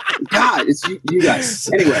 stop. God, it's you guys.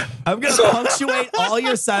 Anyway, I'm going to punctuate all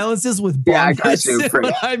your silences with I got you.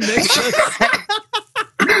 I mix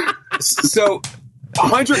this. So,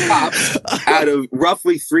 100 cops out of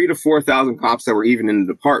roughly 3,000 to 4,000 cops that were even in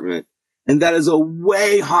the department, and that is a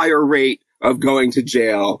way higher rate of going to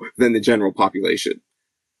jail than the general population.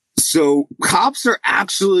 So cops are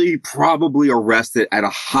actually probably arrested at a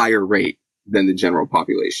higher rate than the general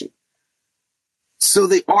population. So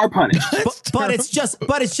they are punished. but it's just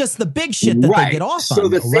the big shit that they get off on. So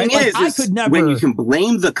the thing right? is, I could never... when you can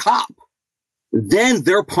blame the cop, then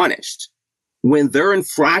they're punished. When their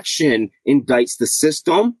infraction indicts the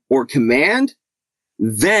system or command,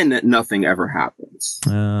 then nothing ever happens.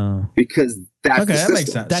 Because that's the that system.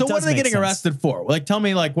 makes sense. So what are they getting arrested for? Like, tell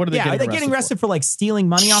me, like, what are they getting arrested for? Are they getting arrested for like stealing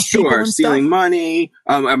money off people and stealing stuff? money.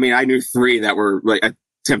 I mean, I knew 3 that were like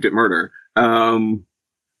attempted murder.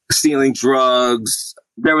 Stealing drugs.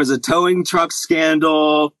 There was a towing truck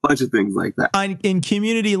scandal, a bunch of things like that. In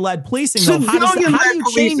community-led policing, though, how do you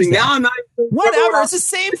change that? Now I'm not whatever, it's the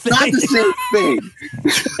same thing. Not the same thing.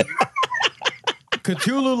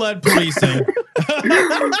 Cthulhu-led policing.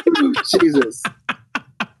 Jesus.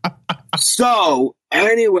 So,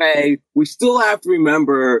 anyway, we still have to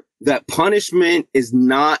remember that punishment is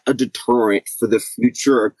not a deterrent for the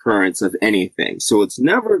future occurrence of anything. So it's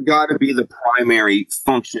never got to be the primary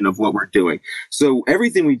function of what we're doing. So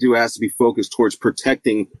everything we do has to be focused towards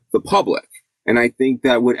protecting the public. And I think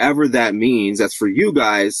that whatever that means, that's for you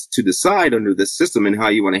guys to decide under this system and how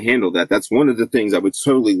you want to handle that. That's one of the things I would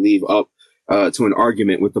totally leave up to an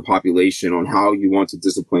argument with the population on how you want to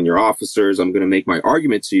discipline your officers. I'm going to make my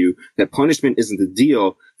argument to you that punishment isn't the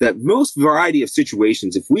deal, that most variety of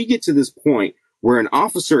situations, if we get to this point where an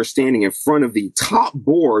officer is standing in front of the top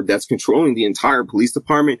board that's controlling the entire police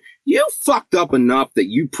department, you fucked up enough that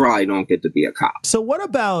you probably don't get to be a cop. So what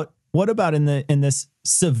about in this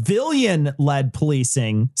civilian-led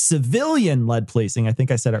policing? Civilian-led policing. I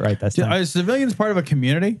think I said it right that time. Are civilians part of a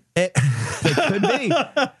community? It could be.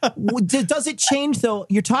 Does it change, though?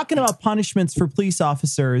 You're talking about punishments for police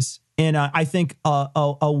officers in, I think,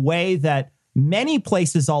 a way that many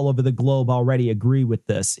places all over the globe already agree with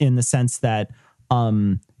this, in the sense that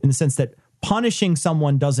punishing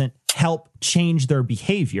someone doesn't help change their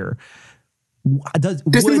behavior. This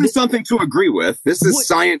isn't something to agree with. This is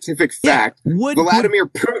scientific fact. Vladimir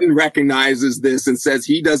Putin recognizes this and says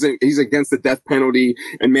he's against the death penalty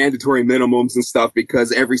and mandatory minimums and stuff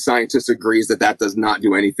because every scientist agrees that does not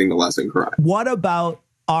do anything to lessen crime. What about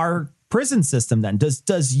our prison system then?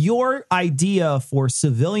 Does your idea for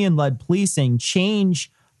civilian-led policing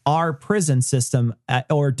change our prison system,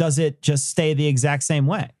 or does it just stay the exact same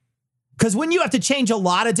way? Because wouldn't you have to change a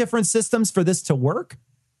lot of different systems for this to work?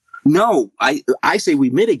 No, I say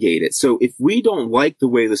we mitigate it. So if we don't like the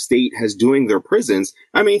way the state has doing their prisons,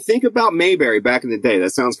 I mean, think about Mayberry back in the day.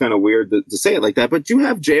 That sounds kind of weird to say it like that, but you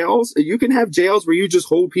have jails. You can have jails where you just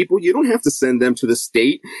hold people. You don't have to send them to the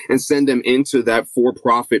state and send them into that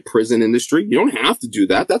for-profit prison industry. You don't have to do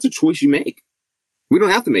that. That's a choice you make. We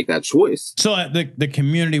don't have to make that choice. So the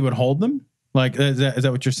community would hold them? Like, is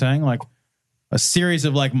that what you're saying? Like, a series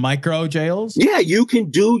of like micro jails? Yeah, you can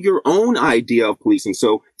do your own idea of policing.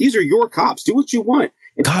 So these are your cops. Do what you want.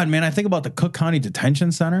 God, man, I think about the Cook County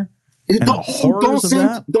Detention Center. And the horrors of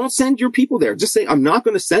that. Don't send your people there. Just say, I'm not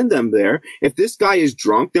going to send them there. If this guy is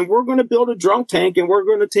drunk, then we're going to build a drunk tank and we're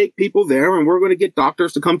going to take people there and we're going to get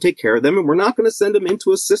doctors to come take care of them. And we're not going to send them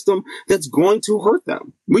into a system that's going to hurt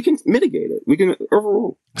them. We can mitigate it. We can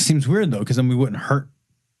overrule. Seems weird, though, because then we wouldn't hurt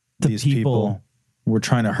these people we're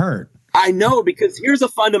trying to hurt. I know, because here's a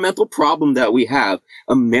fundamental problem that we have.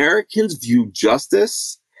 Americans view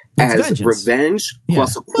justice as revenge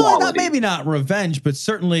plus equality. Well, maybe not revenge, but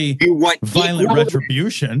certainly violent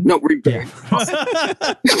retribution. No,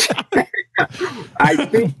 I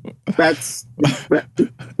think that's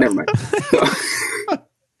never mind.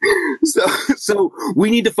 So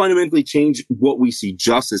we need to fundamentally change what we see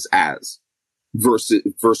justice as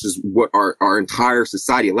versus what our entire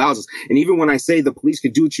society allows us. And even when I say the police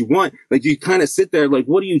can do what you want, like, you kind of sit there like,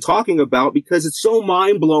 what are you talking about? Because it's so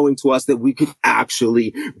mind blowing to us that we could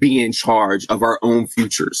actually be in charge of our own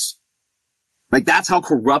futures. Like, that's how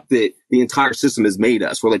corrupted the entire system has made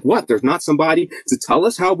us. We're like, what? There's not somebody to tell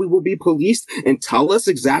us how we will be policed and tell us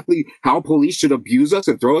exactly how police should abuse us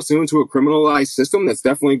and throw us into a criminalized system that's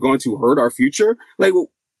definitely going to hurt our future. Like,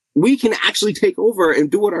 we can actually take over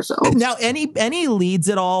and do it ourselves. Now, any leads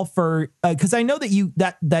at all for, because I know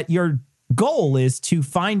that that your goal is to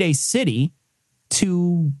find a city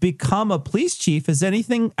to become a police chief. Has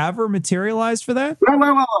anything ever materialized for that?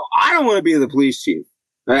 No. I don't want to be the police chief.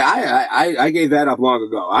 I gave that up long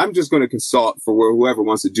ago. I'm just going to consult for whoever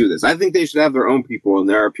wants to do this. I think they should have their own people, and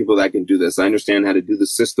there are people that can do this. I understand how to do the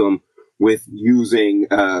system with using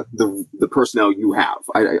the personnel you have.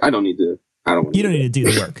 I don't need to You don't need to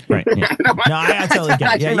do the work, right? Yeah. No, I totally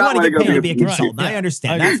get it. Yeah, you want to get paid to be a consultant. Right. I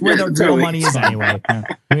understand. That's where the real money is anyway.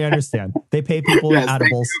 We understand. They pay people with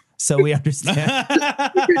edibles, so we understand.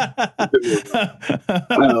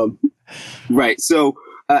 Right. So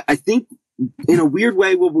I think in a weird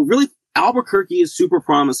way, Albuquerque is super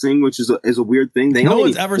promising, which is a weird thing. No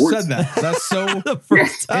one's ever said that. That's so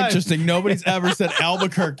interesting. Nobody's ever said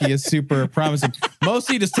Albuquerque is super promising.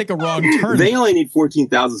 Mostly just take a wrong turn. They only need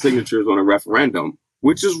 14,000 signatures on a referendum,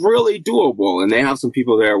 which is really doable. And they have some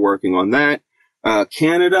people there working on that.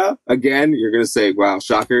 Canada, again, you're going to say, wow,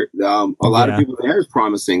 shocker. A lot of people there is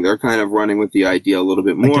promising. They're kind of running with the idea a little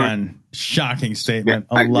bit more. Again, shocking statement.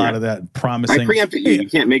 A lot of that promising. I preempted you. You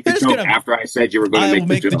can't make the joke after I said you were going to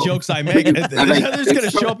make the joke. I will make the jokes I make. They're just going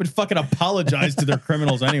to show up and fucking apologize to their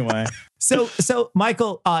criminals anyway. So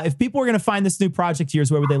Michael, if people were going to find this new project of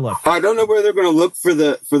yours, where would they look? I don't know where they're going to look for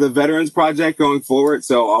the Veterans Project going forward.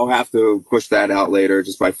 So I'll have to push that out later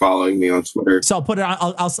just by following me on Twitter. So I'll put it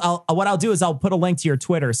on. What I'll do is I'll put a link to your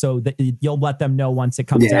Twitter so that you'll let them know once it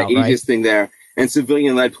comes out. Yeah, easiest thing there. And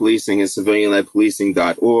civilian-led policing is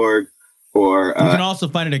civilianledpolicing.org. Or you can also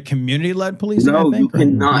find it at community-led policing. No, I think, you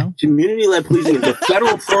cannot. No? Community-led policing is a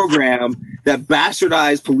federal program that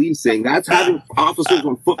bastardized policing. That's having officers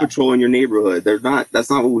on foot patrol in your neighborhood. That's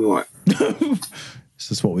not what we want. This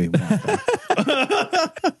is what we want.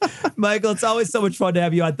 Michael, it's always so much fun to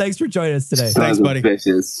have you on. Thanks for joining us today. Thanks, buddy.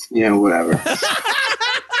 Bitches. Yeah, whatever.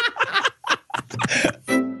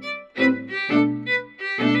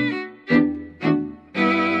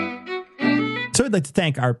 So we'd like to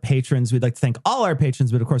thank our patrons. We'd like to thank all our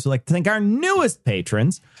patrons, but of course, we'd like to thank our newest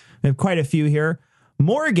patrons. We have quite a few here.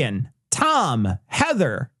 Morgan, Tom,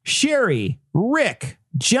 Heather, Sherry, Rick,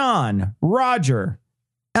 John, Roger,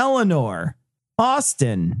 Eleanor,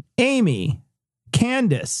 Austin, Amy,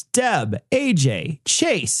 Candace, Deb, AJ,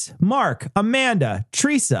 Chase, Mark, Amanda,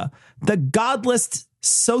 Teresa, the Godless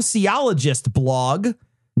Sociologist blog,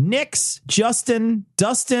 Nix, Justin,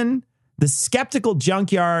 Dustin, the Skeptical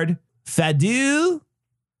Junkyard, Fadu,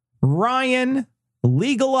 Ryan,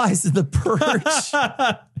 Legalize the Purge,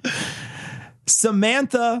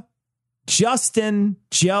 Samantha, Justin,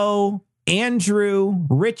 Joe, Andrew,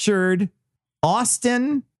 Richard,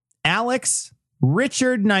 Austin, Alex,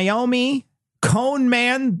 Richard, Naomi, Cone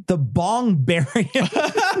Man, the Bong Barian,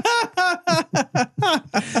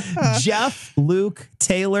 Jeff, Luke,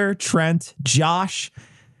 Taylor, Trent, Josh,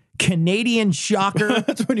 Canadian Shocker.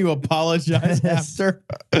 That's when you apologize after.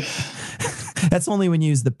 That's only when you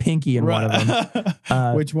use the pinky in one of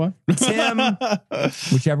them. Which one? Tim,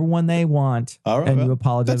 whichever one they want. All right, and you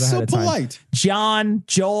apologize that's ahead so of time. Polite. John,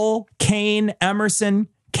 Joel, Kane, Emerson,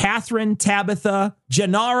 Catherine, Tabitha,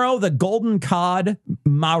 Gennaro, the Golden Cod,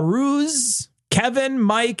 Maruz, Kevin,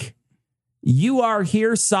 Mike, You Are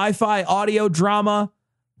Here, Sci-Fi Audio Drama,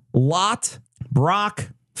 Lot, Brock,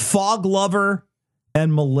 Fog Lover,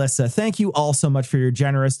 and Melissa. Thank you all so much for your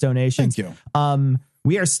generous donations. Thank you.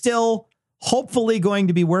 We are still hopefully going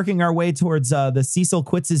to be working our way towards the Cecil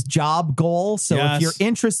quits his job goal. So if you're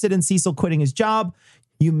interested in Cecil quitting his job,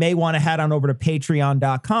 you may want to head on over to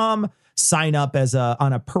patreon.com, sign up as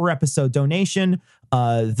on a per episode donation.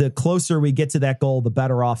 The closer we get to that goal, the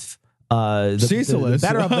better off Cecil is. The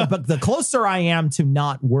better off, but the closer I am to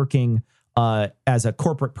not working as a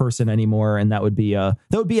corporate person anymore. And that would be a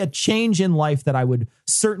change in life that I would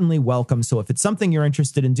certainly welcome. So if it's something you're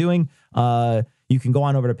interested in doing, you can go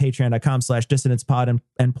on over to patreon.com/dissonancepod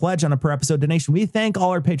and pledge on a per episode donation. We thank all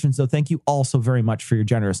our patrons. So thank you also very much for your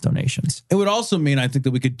generous donations. It would also mean, I think,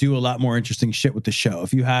 that we could do a lot more interesting shit with the show.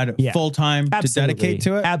 If you had full time to dedicate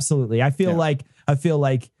to it. Absolutely. I feel like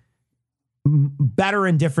better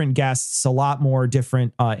and different guests, a lot more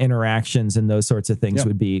different interactions and those sorts of things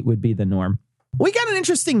would be the norm. We got an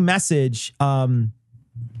interesting message.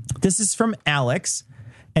 This is from Alex,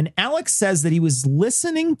 and Alex says that he was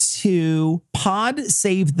listening to Pod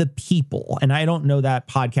Save the People. And I don't know that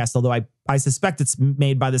podcast, although I suspect it's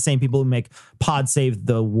made by the same people who make Pod Save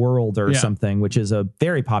the World or something, which is a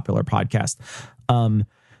very popular podcast.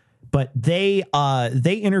 But they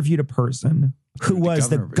interviewed a person who was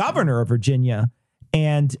the governor of Virginia.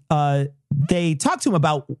 And they talked to him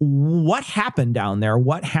about what happened down there,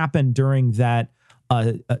 what happened during that,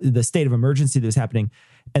 the state of emergency that was happening.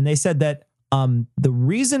 And they said that the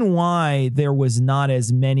reason why there was not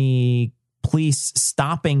as many police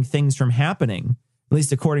stopping things from happening, at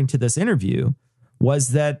least according to this interview, was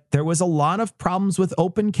that there was a lot of problems with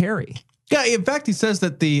open carry. Yeah, in fact, he says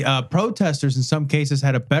that the protesters in some cases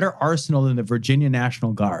had a better arsenal than the Virginia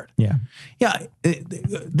National Guard. Yeah.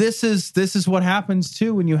 This is what happens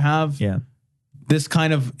too when you have this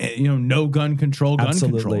kind of, no gun control,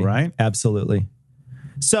 control, right? Absolutely.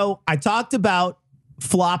 So I talked about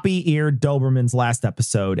floppy-eared Dobermans last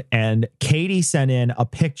episode, and Katie sent in a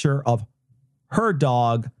picture of her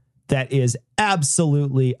dog that is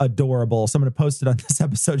absolutely adorable. So I'm going to post it on this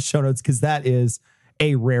episode's show notes because that is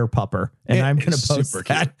a rare pupper. And I'm going to post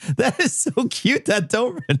that. That is so cute. That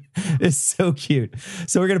Doberman is so cute.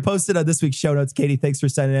 So we're going to post it on this week's show notes. Katie, thanks for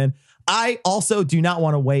sending in. I also do not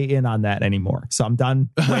want to weigh in on that anymore. So I'm done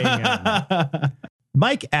weighing in on that.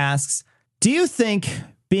 Mike asks, do you think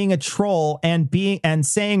being a troll and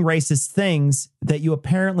saying racist things that you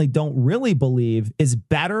apparently don't really believe is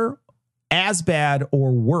better, as bad,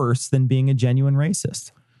 or worse than being a genuine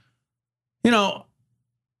racist?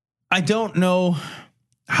 I don't know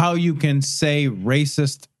how you can say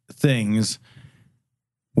racist things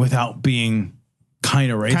without being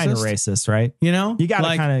kind of racist. Kind of racist, right? You got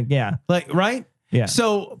to kind of, yeah. Right? Yeah.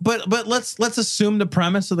 So, but let's assume the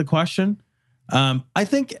premise of the question. I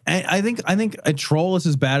think a troll is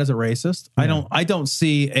as bad as a racist. Yeah. I don't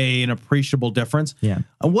see an appreciable difference. Yeah.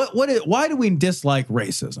 Why do we dislike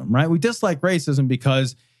racism, right? We dislike racism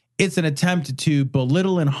because it's an attempt to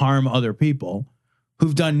belittle and harm other people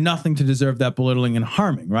who've done nothing to deserve that belittling and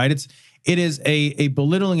harming, right? It is a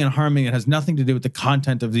belittling and harming that has nothing to do with the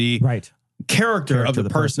content of the character of the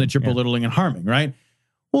person that you're belittling and harming, right?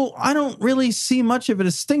 Well, I don't really see much of a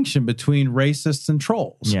distinction between racists and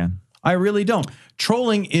trolls. Yeah. I really don't.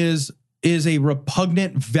 Trolling is a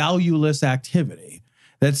repugnant, valueless activity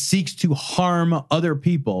that seeks to harm other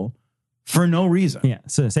people for no reason. Yeah.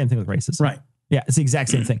 So the same thing with racism. Right. Yeah. It's the exact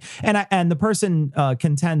same thing. And the person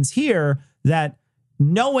contends here that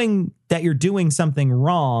knowing that you're doing something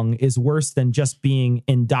wrong is worse than just being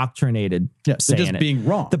indoctrinated. Yeah, just being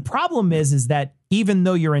wrong. The problem is that even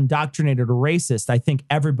though you're indoctrinated or racist, I think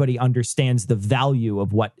everybody understands the value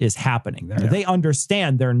of what is happening there. Yeah. They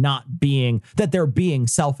understand they're being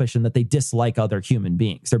selfish and that they dislike other human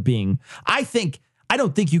beings. I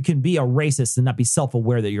don't think you can be a racist and not be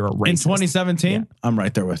self-aware that you're a racist. In 2017, I'm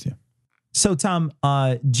right there with you. So, Tom,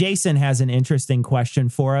 Jason has an interesting question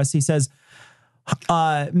for us. He says,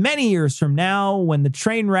 many years from now, when the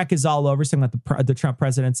train wreck is all over, talking about the Trump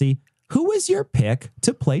presidency, who is your pick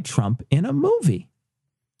to play Trump in a movie?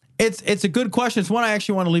 It's a good question. It's one I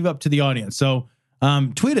actually want to leave up to the audience. So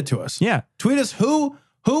tweet it to us. Yeah. Tweet us who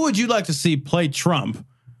would you like to see play Trump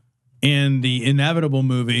in the inevitable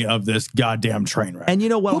movie of this goddamn train wreck? And you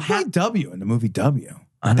know what? Who played W in the movie W?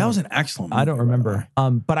 That was an excellent movie. I don't remember.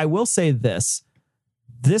 But I will say this.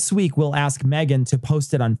 This week, we'll ask Megan to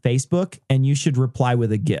post it on Facebook, and you should reply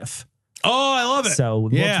with a GIF. Oh, I love it. So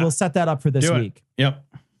we'll set that up for this week. Yep.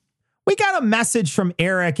 We got a message from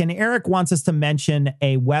Eric, and Eric wants us to mention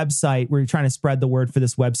a website. We're trying to spread the word for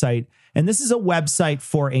this website. And this is a website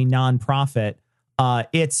for a nonprofit.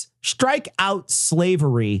 It's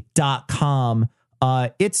strikeoutslavery.com.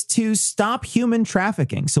 It's to stop human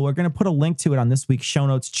trafficking. So we're going to put a link to it on this week's show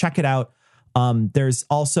notes. Check it out. We'll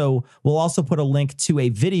also put a link to a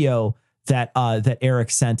video that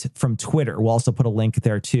Eric sent from Twitter. We'll also put a link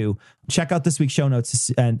there too. Check out this week's show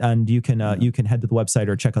notes, and you can head to the website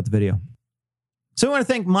or check out the video. So I want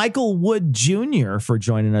to thank Michael Wood Jr. for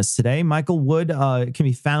joining us today. Michael Wood can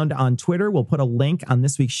be found on Twitter. We'll put a link on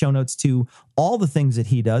this week's show notes to all the things that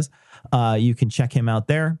he does. You can check him out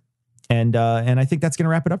there. And I think that's going to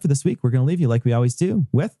wrap it up for this week. We're going to leave you like we always do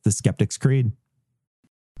with the Skeptic's Creed.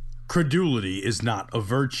 Credulity is not a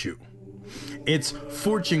virtue. It's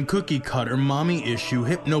fortune cookie cutter, mommy issue,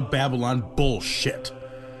 hypno-Babylon bullshit.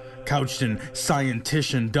 Couched in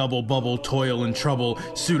scientician, double bubble, toil and trouble,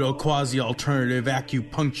 pseudo quasi-alternative,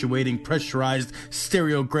 acupunctuating, pressurized,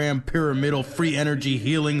 stereogram, pyramidal, free energy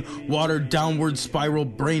healing, watered downward spiral,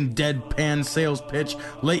 brain dead pan sales pitch,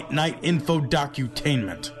 late night info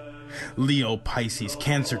docutainment. Leo, Pisces,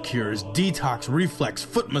 cancer cures, detox, reflex,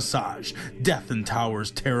 foot massage, death in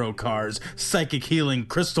towers, tarot cards, psychic healing,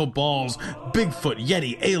 crystal balls, Bigfoot,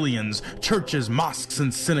 Yeti, aliens, churches, mosques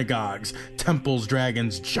and synagogues, temples,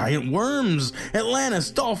 dragons, giant worms, Atlantis,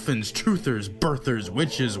 dolphins, truthers, birthers,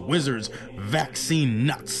 witches, wizards, vaccine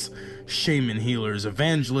nuts, shaman healers,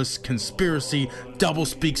 evangelists, conspiracy,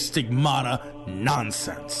 doublespeak, stigmata,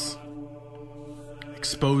 nonsense.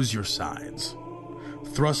 Expose your sides.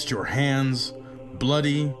 Thrust your hands,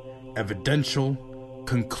 bloody, evidential,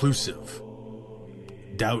 conclusive.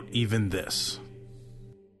 Doubt even this.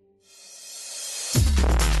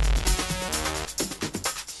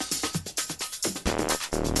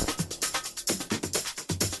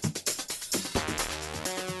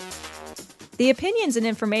 The opinions and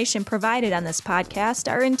information provided on this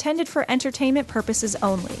podcast are intended for entertainment purposes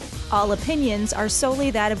only. All opinions are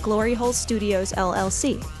solely that of Glory Hole Studios,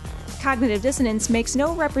 LLC. Cognitive Dissonance makes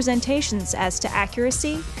no representations as to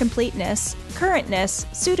accuracy, completeness, currentness,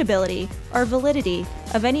 suitability, or validity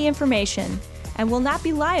of any information, and will not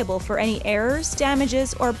be liable for any errors,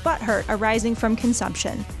 damages, or butthurt arising from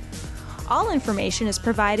consumption. All information is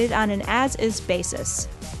provided on an as-is basis.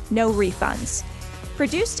 No refunds.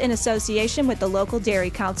 Produced in association with the local Dairy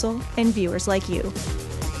Council and viewers like you.